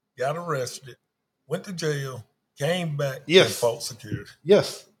out, got arrested, went to jail, came back, and fought security.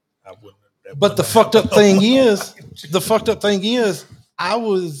 Yes. But the fucked up thing is,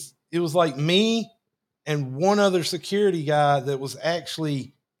 it was like me and one other security guy that was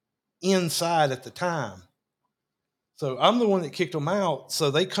actually inside at the time. So I'm the one that kicked them out.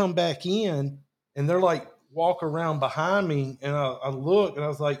 So they come back in and they're like walk around behind me. And I look and I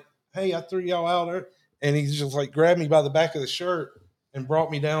was like, hey, I threw y'all out there. And he just like grabbed me by the back of the shirt and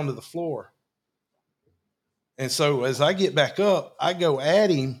brought me down to the floor. And so as I get back up, I go at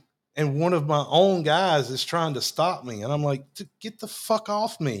him. And one of my own guys is trying to stop me. And I'm like, get the fuck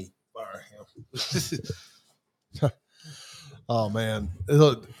off me. Fire him. Oh, man.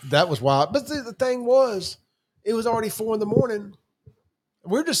 That was wild. But the thing was, it was already 4 a.m.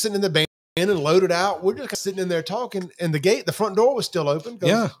 We're just sitting in the van and loaded out. We're just sitting in there talking. And the front door was still open.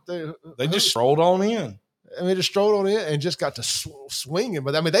 Yeah. They just strolled on in. I mean, just strolled on in and just got to swinging.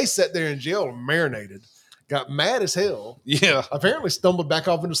 But I mean, they sat there in jail marinated. Got mad as hell. Yeah. Apparently stumbled back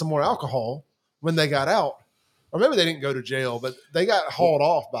off into some more alcohol when they got out. Or maybe they didn't go to jail, but they got hauled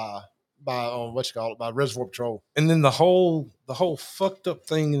off by by Reservoir Patrol. And then the whole fucked up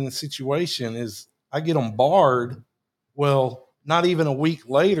thing in the situation is I get them barred. Well, not even a week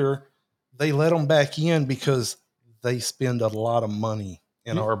later, they let them back in because they spend a lot of money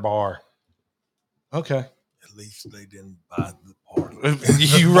in our bar. Okay. At least they didn't buy the part.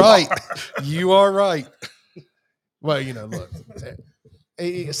 You're right. You are right. Well, look,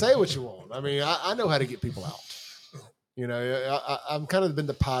 say what you want. I mean, I know how to get people out. I'm kind of been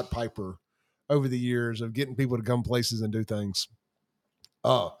the Pied Piper over the years of getting people to come places and do things.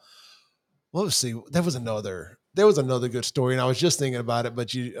 Well, let's see. There was another good story, and I was just thinking about it,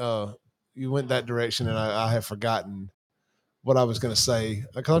 but you went that direction, and I have forgotten what I was going to say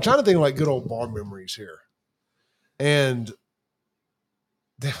because I'm trying to think of like good old bar memories here. And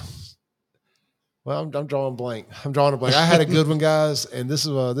well, I'm drawing blank. I had a good one, guys, and this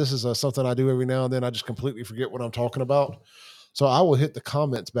is something I do every now and then. I just completely forget what I'm talking about. So I will hit the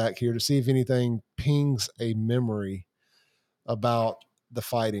comments back here to see if anything pings a memory about the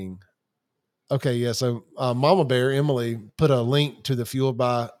fighting. Okay, yeah. So Mama Bear Emily put a link to the Fueled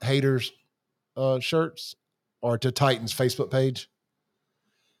by Haters shirts or to Titan's Facebook page.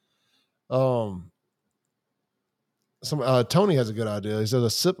 Tony has a good idea. He says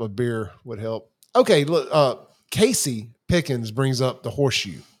a sip of beer would help. Okay, look, Casey Pickens brings up the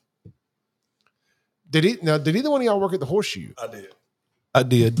Horseshoe. Did either one of y'all work at the Horseshoe? I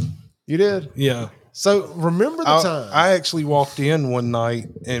did. You did? Yeah. So remember the time. I actually walked in one night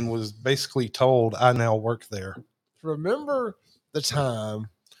and was basically told I now work there. Remember the time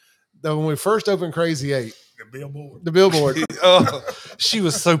that when we first opened Crazy 8? The billboard. She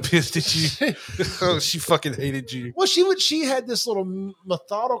was so pissed at you. She fucking hated you. Well, she had this little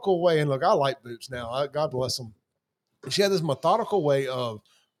methodical way, and look, I like Boots now. God bless them. She had this methodical way of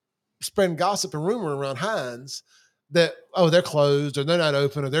spreading gossip and rumor around Heinz that they're closed or they're not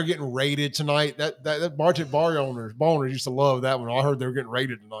open or they're getting raided tonight. That bar owners used to love that one. I heard they were getting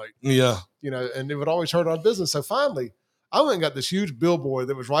raided tonight. Yeah, and it would always hurt our business. So finally, I went and got this huge billboard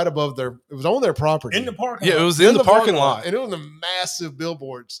that was right above it was on their property. In the parking lot. Yeah, it was in the parking lot. And it was the massive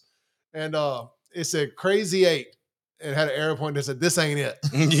billboards. And it said Crazy 8 and had an arrow point that said, this ain't it.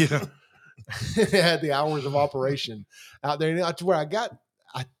 Yeah. It had the hours of operation out there. And to where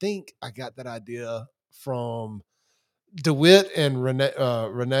I think I got that idea from DeWitt and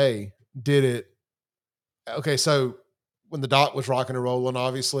Renee did it. Okay, so when the doc was rocking and rolling,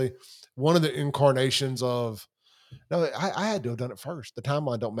 obviously, one of the incarnations of No, I had to have done it first. The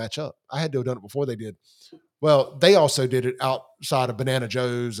timeline don't match up. I had to have done it before they did. Well, they also did it outside of Banana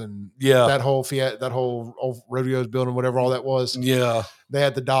Joe's and that whole old Rodeo's building, whatever all that was. Yeah. They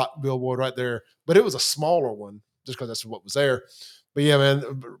had the dot billboard right there, but it was a smaller one just because that's what was there. But yeah,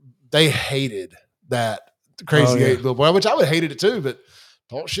 man, they hated that Crazy 8 billboard, which I would have hated it too, but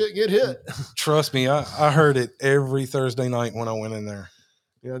don't shit get hit. Trust me, I heard it every Thursday night when I went in there.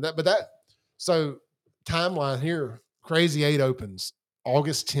 You know, so timeline here, Crazy 8 opens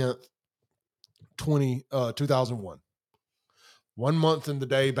August 10th, 2001. 1 month in the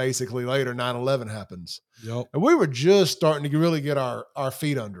day, basically later, 9/11 happens. Yep. And we were just starting to really get our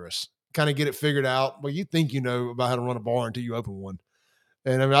feet under us, kind of get it figured out. Well, you think you know about how to run a bar until you open one.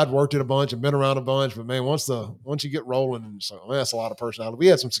 And I mean, I'd worked it a bunch and been around a bunch, but man, once you get rolling, so that's a lot of personality. We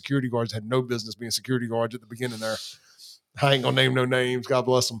had some security guards that had no business being security guards at the beginning there. I ain't gonna name no names, God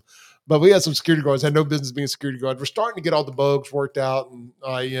bless them. But we had some security guards that had no business being security guards. We're starting to get all the bugs worked out, and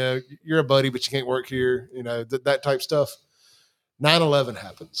yeah, you're a buddy, but you can't work here. You know, that type stuff. 9/11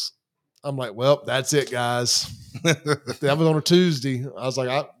 happens. I'm like, well, that's it, guys. That was on a Tuesday. I was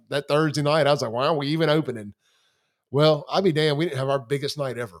like, that Thursday night, I was like, why aren't we even opening? Well, I'll be damned. We didn't have our biggest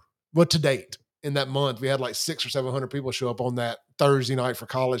night ever. Well, to date, in that month, we had like 600 or 700 people show up on that Thursday night for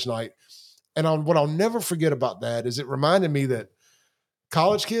college night. And what I'll never forget about that is it reminded me that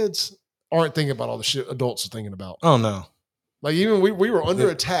college kids aren't thinking about all the shit adults are thinking about. Oh, no. Like even we were under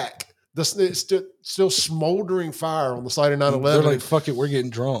attack. It's still smoldering fire on the side of 9/11. They're like, fuck it, we're getting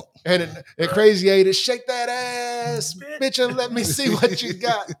drunk. And at Crazy 8, it's shake that ass, bitch, and let me see what you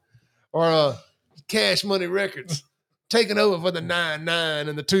got. Or Cash Money Records, taking over for the 99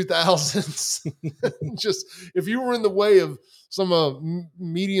 and the 2000s. Just, if you were in the way of some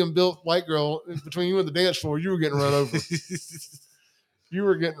medium-built white girl between you and the dance floor, you were getting run over. You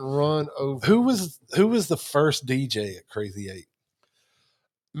were getting run over. Who was the first DJ at Crazy 8?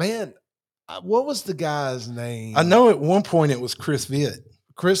 Man, what was the guy's name? I know at one point it was Chris Vitt.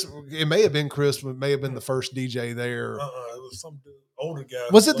 Chris, it may have been Chris, but it may have been the first DJ there. It was some older guy.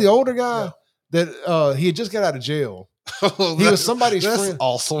 Was it the older guy that he had just got out of jail? He was somebody's friend.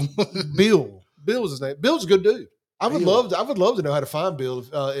 Awesome. Bill was his name. Bill's a good dude. I would love to know how to find Bill.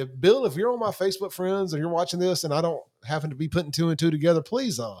 If you're on my Facebook friends and you're watching this, and I don't happen to be putting 2 and 2 together,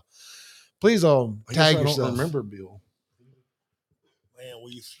 please tag yourself. I don't remember Bill. Man,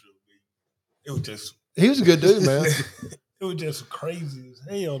 we used to be. It was just. He was a good dude, man. It was just crazy as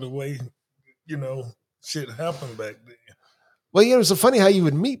hell the way, shit happened back then. Well, it was so funny how you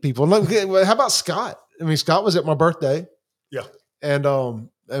would meet people. How about Scott? I mean, Scott was at my birthday. Yeah. And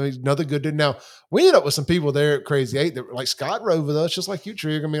another good dude. Now, we ended up with some people there at Crazy 8 that like Scott rode with us, just like you,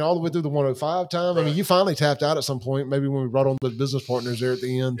 Trigg. I mean, all the way through the 105 time. Right. I mean, you finally tapped out at some point, maybe when we brought on the business partners there at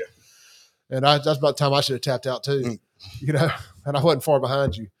the end. Yeah. And that's about the time I should have tapped out too, and I wasn't far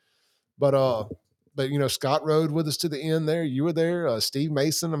behind you. But Scott rode with us to the end there. You were there. Steve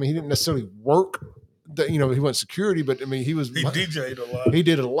Mason. I mean, he didn't necessarily work. He wasn't security, but I mean, he DJ'd a lot. He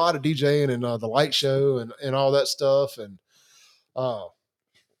did a lot of DJing and the light show and all that stuff. And I'm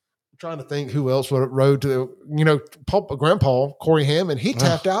trying to think who else rode to Grandpa Corey Hammond. He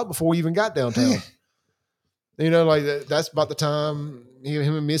tapped out before we even got downtown. That's about the time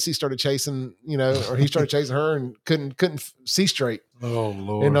him and Missy started chasing, or he started chasing her and couldn't see straight. Oh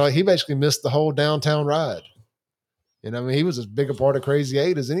Lord! And he basically missed the whole downtown ride. He was as big a part of Crazy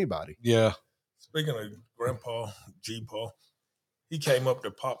 8 as anybody. Yeah. Speaking of Grandpa G. Paul, he came up to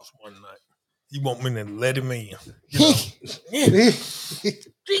Pops one night. He want me to let him in. Yeah. You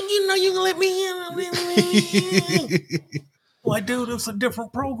can let me in. Like, dude, it's a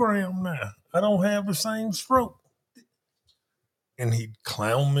different program now. I don't have the same stroke. And he'd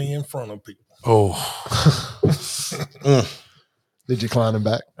clown me in front of people. Oh. Did you clown him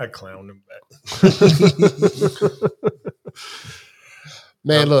back? I clowned him back.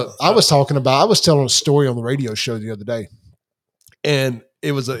 Man, look, I was telling a story on the radio show the other day. And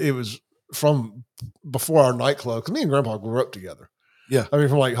it was from before our nightclub, because me and Grandpa grew up together. Yeah. I mean,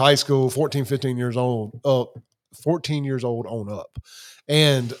 from like high school, 14, 15 years old, 14 years old on up.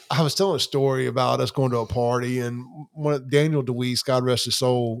 And I was telling a story about us going to a party, and Daniel DeWeese, God rest his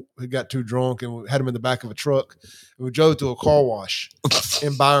soul, he got too drunk and we had him in the back of a truck. And we drove to a car wash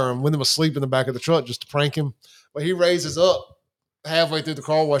in Byron. When he was asleep in the back of the truck just to prank him. But he raises up halfway through the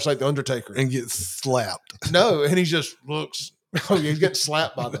car wash like the Undertaker. And gets slapped. No, and he just looks. Oh, he's getting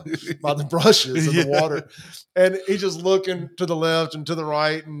slapped by the brushes of the water. And he's just looking to the left and to the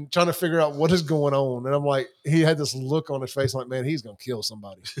right and trying to figure out what is going on. And I'm like, he had this look on his face like, man, he's going to kill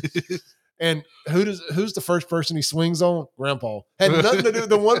somebody. And who's the first person he swings on? Grandpa. Had nothing to do.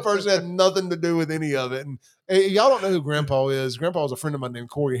 The one person had nothing to do with any of it. And y'all don't know who Grandpa is. Grandpa was a friend of mine named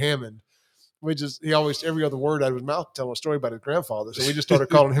Corey Hammond. He always, every other word out of his mouth telling a story about his grandfather. So we just started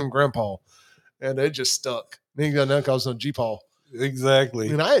calling him Grandpa. And it just stuck. Then he got now calls him G-Paw. Exactly.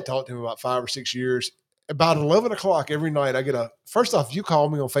 And I had talked to him about 5 or 6 years. About 11 o'clock every night, I get first off, you call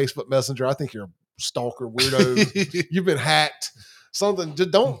me on Facebook Messenger. I think you're a stalker, weirdo. You've been hacked. Something.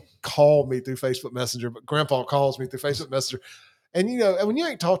 Just don't call me through Facebook Messenger, but Grandpa calls me through Facebook Messenger. And, when you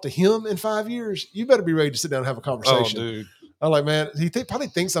ain't talked to him in 5 years, you better be ready to sit down and have a conversation. Oh, dude. I'm like, man, he probably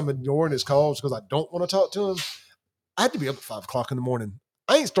thinks I'm ignoring his calls because I don't want to talk to him. I had to be up at 5 o'clock in the morning.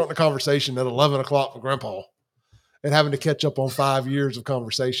 I ain't starting a conversation at 11 o'clock with Grandpa and having to catch up on 5 years of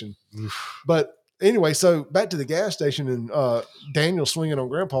conversation. But anyway, so back to the gas station and Daniel swinging on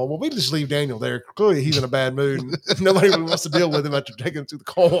Grandpa. Well, we just leave Daniel there. Clearly, he's in a bad mood. And nobody really wants to deal with him after taking him to the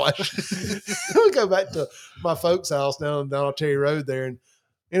car wash. We go back to my folks' house down on Terry Road there. And,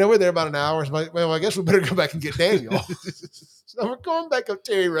 we're there about an hour. It's like, well, I guess we better go back and get Daniel. So we're going back up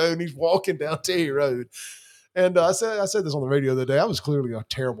Terry Road, and he's walking down Terry Road. And I said this on the radio the other day. I was clearly a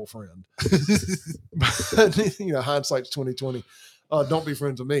terrible friend. But, hindsight's 2020. Don't be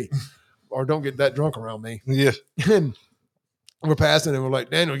friends with me. Or don't get that drunk around me. Yeah. And we're passing and we're like,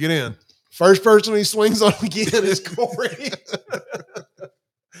 Daniel, get in. First person he swings on again is Corey.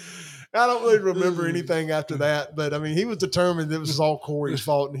 I don't really remember anything after that, but he was determined it was all Corey's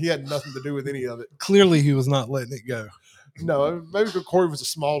fault and he had nothing to do with any of it. Clearly he was not letting it go. No, maybe because Corey was the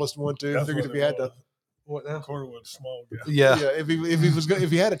smallest one too. I figured if he had to. What now? Corey was a small guy. Yeah. Yeah.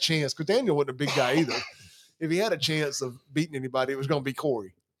 If he had a chance, because Daniel wasn't a big guy either. If he had a chance of beating anybody, it was going to be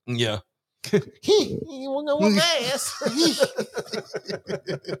Corey. Yeah. You want to go with my ass?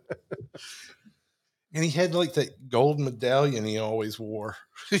 And he had like that gold medallion he always wore.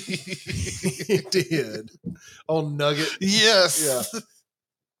 He did. On Nugget. Yes.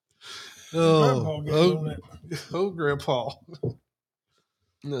 Yeah. Grandpa.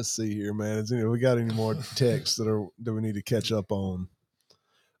 Let's see here, man. We got any more texts that we need to catch up on?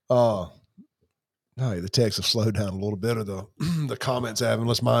 The texts have slowed down a little bit, or the comments have,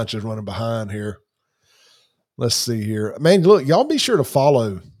 unless mine's just running behind here. Let's see here. Man, look, y'all be sure to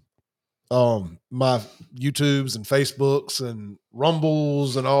follow my YouTubes and Facebooks and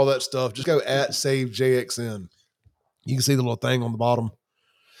Rumbles and all that stuff. Just go at SaveJXN. You can see the little thing on the bottom.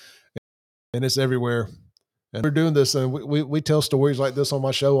 And it's everywhere. And we're doing this, and we tell stories like this on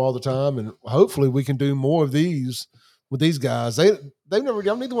my show all the time, and hopefully we can do more of these with these guys. Y'all neither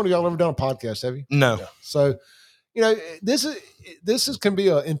one of y'all ever done a podcast, have you? No. So, this can be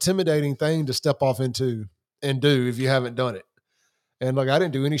an intimidating thing to step off into and do if you haven't done it. And I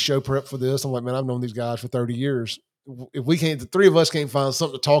didn't do any show prep for this. I'm like, man, I've known these guys for 30 years. If the three of us can't find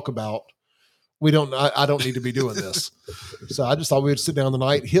something to talk about, I don't need to be doing this. So I just thought we'd sit down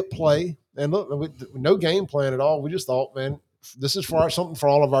tonight, hit play, and look, no game plan at all. We just thought, man, this is something for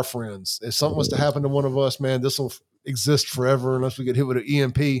all of our friends. If something was to happen to one of us, man, this will exist forever unless we get hit with an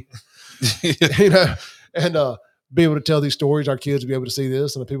EMP, and be able to tell these stories. Our kids will be able to see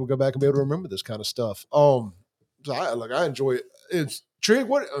this, and the people go back and be able to remember this kind of stuff. So I enjoy it. It's Trigg.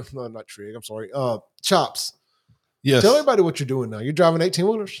 No, not Trigg. I'm sorry. Chops. Yes. Tell everybody what you're doing now. You're driving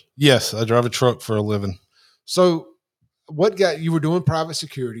 18-wheelers? Yes, I drive a truck for a living. So you were doing private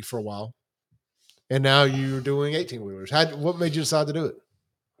security for a while, and now you're doing 18-wheelers. What made you decide to do it?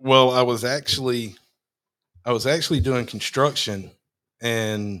 Well, I was actually doing construction,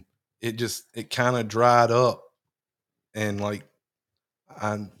 and it kind of dried up, and I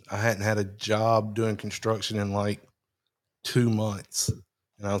hadn't had a job doing construction in 2 months,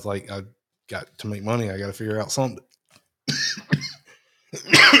 and I was like, I got to make money. I got to figure out something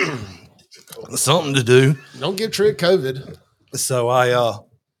to do. Don't give Trigg COVID. So I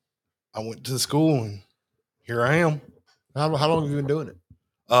went to school, and here I am. How long have you been doing it?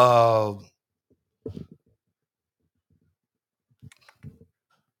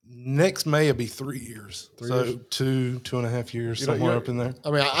 Next May will be 3 years. 3 so years? 2.5 years, somewhere up in there.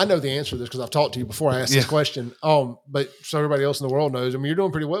 I know the answer to this because I've talked to you before I asked this question. But so everybody else in the world knows, you're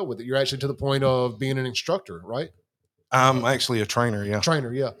doing pretty well with it. You're actually to the point of being an instructor, right? I'm actually a trainer, yeah.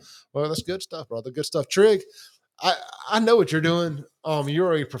 Trainer, yeah. Well, that's good stuff, brother. Good stuff. Trigg, I know what you're doing.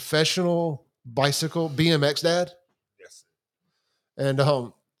 You're a professional bicycle BMX dad. Yes. And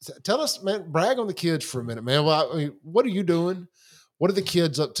tell us, man, brag on the kids for a minute, man. Well, what are you doing? What are the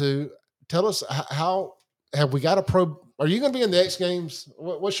kids up to? Tell us how have we got a pro? Are you going to be in the X Games?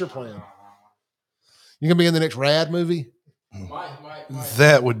 What's your plan? You going to be in the next Rad movie?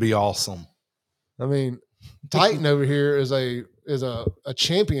 That would be awesome. I mean, Titan over here is a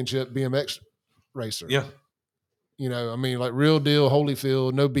championship BMX racer. Yeah. You know, I mean, like real deal,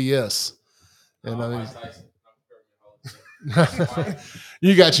 Holyfield, no BS. And I mean,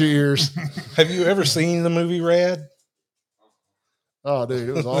 you got your ears. Have you ever seen the movie Rad? Oh, dude,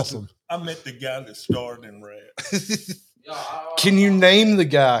 it was awesome. I met the guy that starred in Rad. Can you name the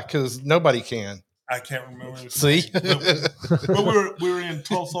guy? Because nobody can. I can't remember his See? name. But we were in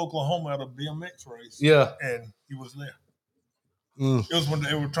Tulsa, Oklahoma at a BMX race. Yeah. And he was there. Mm. It was when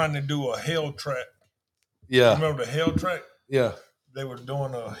they were trying to do a hell track. Yeah. Remember the hell track? Yeah. They were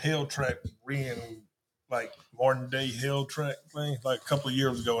doing a hell track like modern day hell track thing like a couple of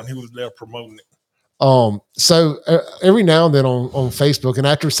years ago, and he was there promoting it. So every now and then on Facebook, and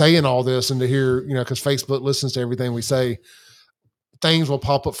after saying all this and to hear, you know, because Facebook listens to everything we say, things will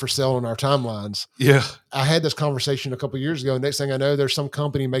pop up for sale on our timelines. Yeah. I had this conversation a couple of years ago. Next thing I know, there's some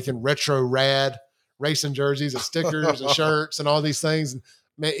company making retro rad racing jerseys and stickers and shirts and all these things. And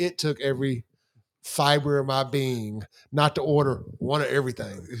man, it took every fiber of my being not to order one of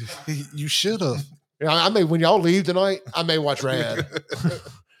everything. You should have. I may, when y'all leave tonight, I may watch Rad.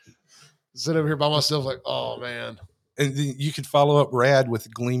 Sit over here by myself like, oh man. And then you could follow up Rad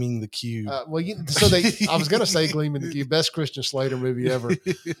with Gleaming the Cube. I was going to say Gleaming the Cube, best Christian Slater movie ever.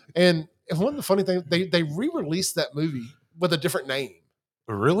 And one of the funny things, they re-released that movie with a different name.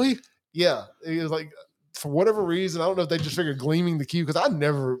 Really? Yeah. It was like, for whatever reason, I don't know if they just figured Gleaming the Cube, because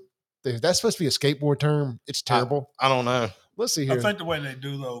that's supposed to be a skateboard term. It's terrible. I don't know. Let's see here. I think the way they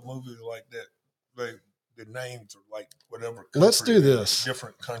do those movies like that, the names are like whatever. Let's do this.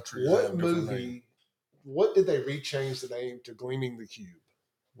 Different countries. What movie? What did they rechange the name to Gleaming the Cube?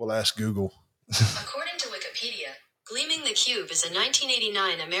 We'll ask Google. According to Wikipedia, Gleaming the Cube is a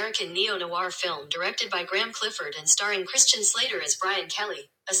 1989 American neo-noir film directed by Graham Clifford and starring Christian Slater as Brian Kelly,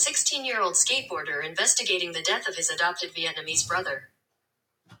 a 16-year-old skateboarder investigating the death of his adopted Vietnamese brother.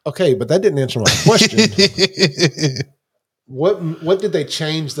 Okay, but that didn't answer my question. What did they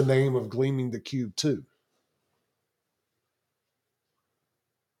change the name of Gleaming the Cube to?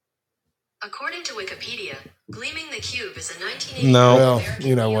 According to Wikipedia, Gleaming the Cube is a 1989 Well, American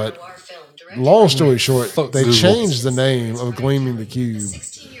you know what? neo-noir film directed Long by story short, Fuck they Google. changed the name of Gleaming the Cube.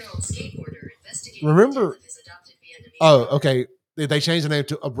 Remember? Oh, okay. They changed the name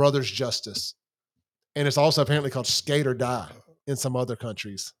to A Brother's Justice. And it's also apparently called Skate or Die in some other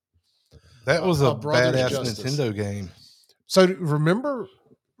countries. That was a Brother's badass Justice. Nintendo game. So remember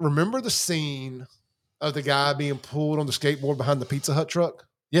the scene of the guy being pulled on the skateboard behind the Pizza Hut truck?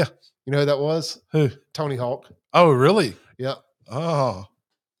 Yeah. You know who that was? Who? Tony Hawk. Oh, really? Yep. Oh.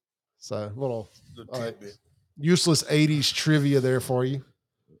 So little useless 80s trivia there for you.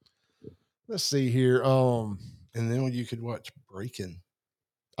 Let's see here. And then you could watch Breaking.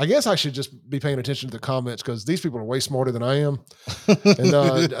 I guess I should just be paying attention to the comments because these people are way smarter than I am.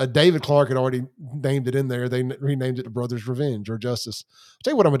 And David Clark had already named it in there. They renamed it to Brothers Revenge or Justice. I'll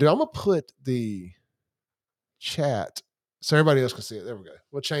tell you what I'm going to do. I'm going to put the chat so everybody else can see it. There we go.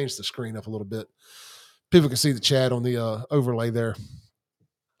 We'll change the screen up a little bit. People can see the chat on the overlay there.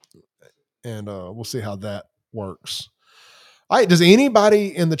 And we'll see how that works. All right. Does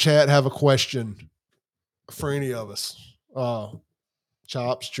anybody in the chat have a question for any of us?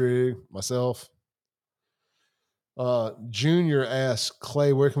 Chops, Trigg, myself. Junior asks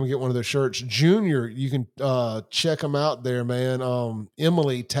Clay, where can we get one of their shirts? Junior, you can check them out there, man.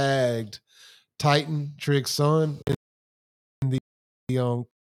 Emily tagged Titan, Trigg's son, in the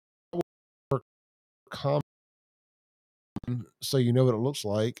comment, so you know what it looks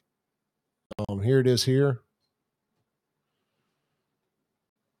like. Here it is here.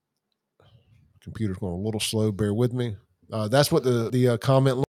 Computer's going a little slow. Bear with me. That's what the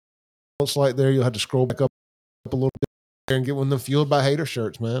comment looks like there. You'll have to scroll back up a little bit there and get one of them Fueled by Hater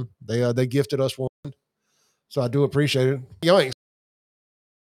shirts, man. They gifted us one, so I do appreciate it. You ain't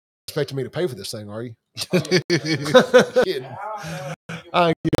expecting me to pay for this thing, are you? Kidding.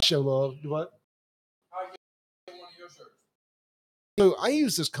 I show love. What? So I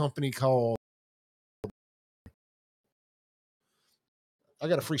use this company called. I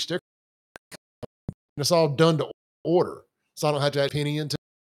got a free sticker. And it's all done to order, so I don't have to add a penny into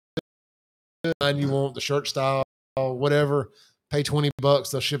it. And you want the shirt style, whatever, pay $20,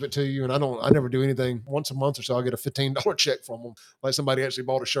 they'll ship it to you. And I never do anything. Once a month or so, I'll get a $15 check from them, like somebody actually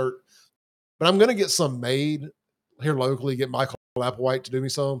bought a shirt. But I'm going to get some made here locally, get Michael Applewhite to do me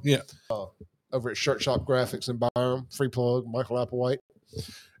some. Yeah. Over at Shirt Shop Graphics in Byram, free plug, Michael Applewhite.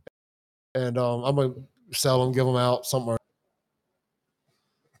 And I'm going to sell them, give them out somewhere.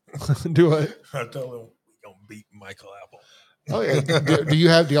 Do it. I tell them we're going to beat Michael Apple. Oh, yeah. Do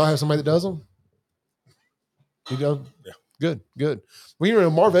y'all have somebody that does them? You know, Yeah. good. Well, you know,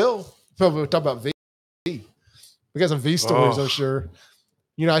 Marvell. We'll talk about V. We got some V stories, I'm sure.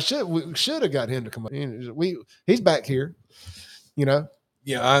 You know, we should have got him to come up. He's back here. You know.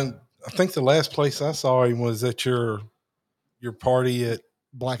 Yeah, I think the last place I saw him was at your party at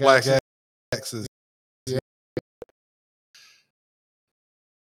Black Axes. Yeah.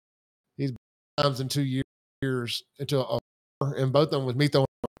 He's times in 2 years and both of them with me throwing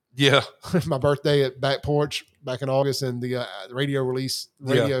my birthday at Back Porch back in August and the radio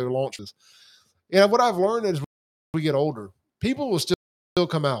launches. Yeah, what I've learned is we get older, people will still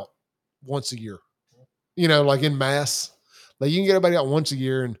come out once a year. You know, like in mass. Like you can get everybody out once a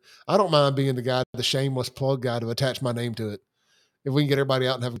year, and I don't mind being the shameless plug guy to attach my name to it. If we can get everybody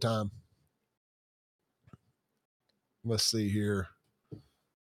out and have a time. Let's see here.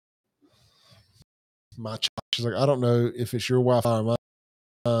 My she's like, I don't know if it's your Wi-Fi or mine,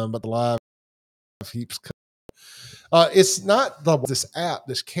 but the live keeps. It's not this app,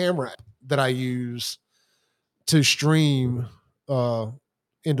 this camera that I use to stream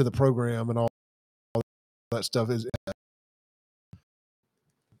into the program and all that stuff.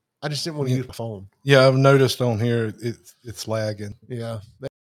 I just didn't want to use my phone. Yeah, I've noticed on here it's lagging. Yeah,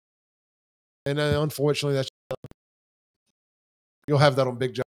 and unfortunately, that's you'll have that on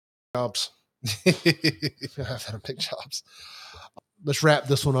big jobs. You'll have that on big jobs. Let's wrap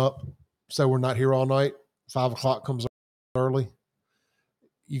this one up. So we're not here all night. 5 o'clock comes early.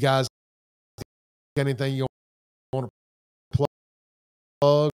 You guys, anything you want to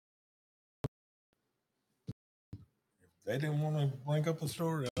plug? They didn't want to bring up the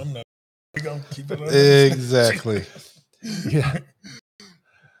story. I'm not. We're gonna keep it up. Exactly. Yeah.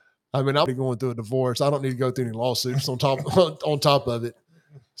 I mean, I'll be going through a divorce. I don't need to go through any lawsuits on top of it.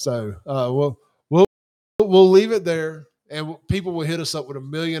 So we'll leave it there, and people will hit us up with a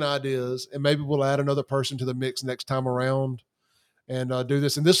million ideas, and maybe we'll add another person to the mix next time around and do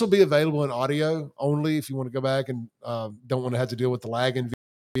this. And this will be available in audio only if you want to go back and don't want to have to deal with the lag in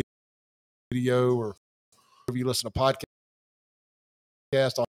video, or if you listen to podcast,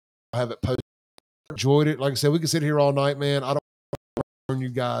 I'll have it posted. Enjoyed it. Like I said, we can sit here all night, man. I don't want to burn you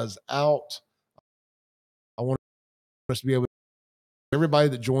guys out. I want us to be able to everybody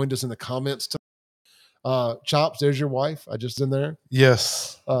that joined us in the comments. Chops, there's your wife. I just in there.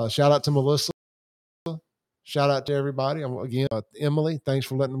 Yes. Shout out to Melissa. Shout out to everybody. Again, Emily, thanks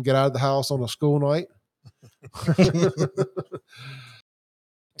for letting them get out of the house on a school night.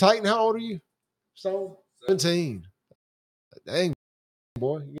 Titan, how old are you? 17. Dang,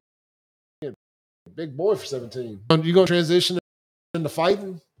 boy. You're a big boy for 17. You going to transition into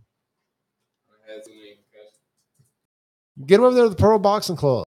fighting? Get him over there to the Pearl Boxing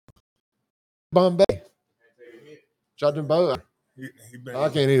Club. Bombay. Shot them both. I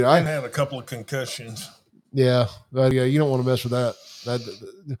can't either. I had a couple of concussions. Yeah, you don't want to mess with that.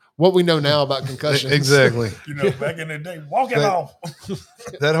 What we know now about concussions. Exactly. You know, back in the day, walk it off.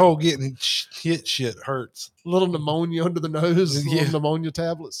 That whole getting hit shit hurts. A little pneumonia under the nose, little pneumonia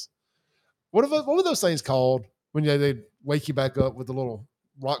tablets. What were those things called when they wake you back up with the little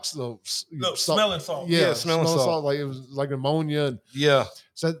rocks, smelling salt? Yeah, smelling salt. Like it was like pneumonia. And yeah.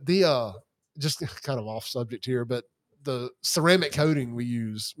 So just kind of off subject here, but the ceramic coating we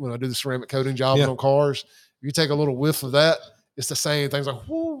use when I do the ceramic coating jobs on cars, if you take a little whiff of that, it's the same things like,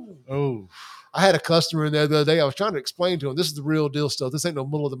 whoo. Oh, I had a customer in there the other day. I was trying to explain to him, this is the real deal stuff. This ain't no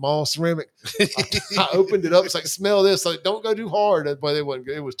middle of the mall ceramic. I opened it up. It's like, smell this. Like, don't go too hard. Boy, they wasn't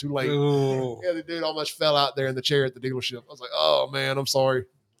good. It was too late. Ooh. Yeah, the dude almost fell out there in the chair at the dealership. I was like, oh man, I'm sorry.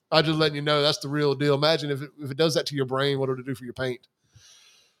 I just letting you know that's the real deal. Imagine if it does that to your brain, what it'll do for your paint.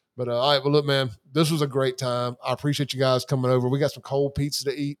 But all right, well, look, man, this was a great time. I appreciate you guys coming over. We got some cold pizza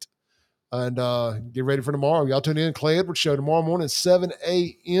to eat, and get ready for tomorrow. Y'all tune in, Clay Edwards Show tomorrow morning, 7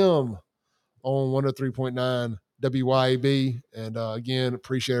 a.m. on 103.9 WYAB. And again,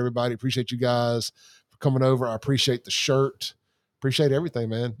 appreciate everybody. Appreciate you guys for coming over. I appreciate the shirt. Appreciate everything,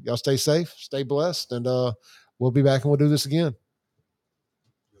 man. Y'all stay safe, stay blessed, and we'll be back and we'll do this again.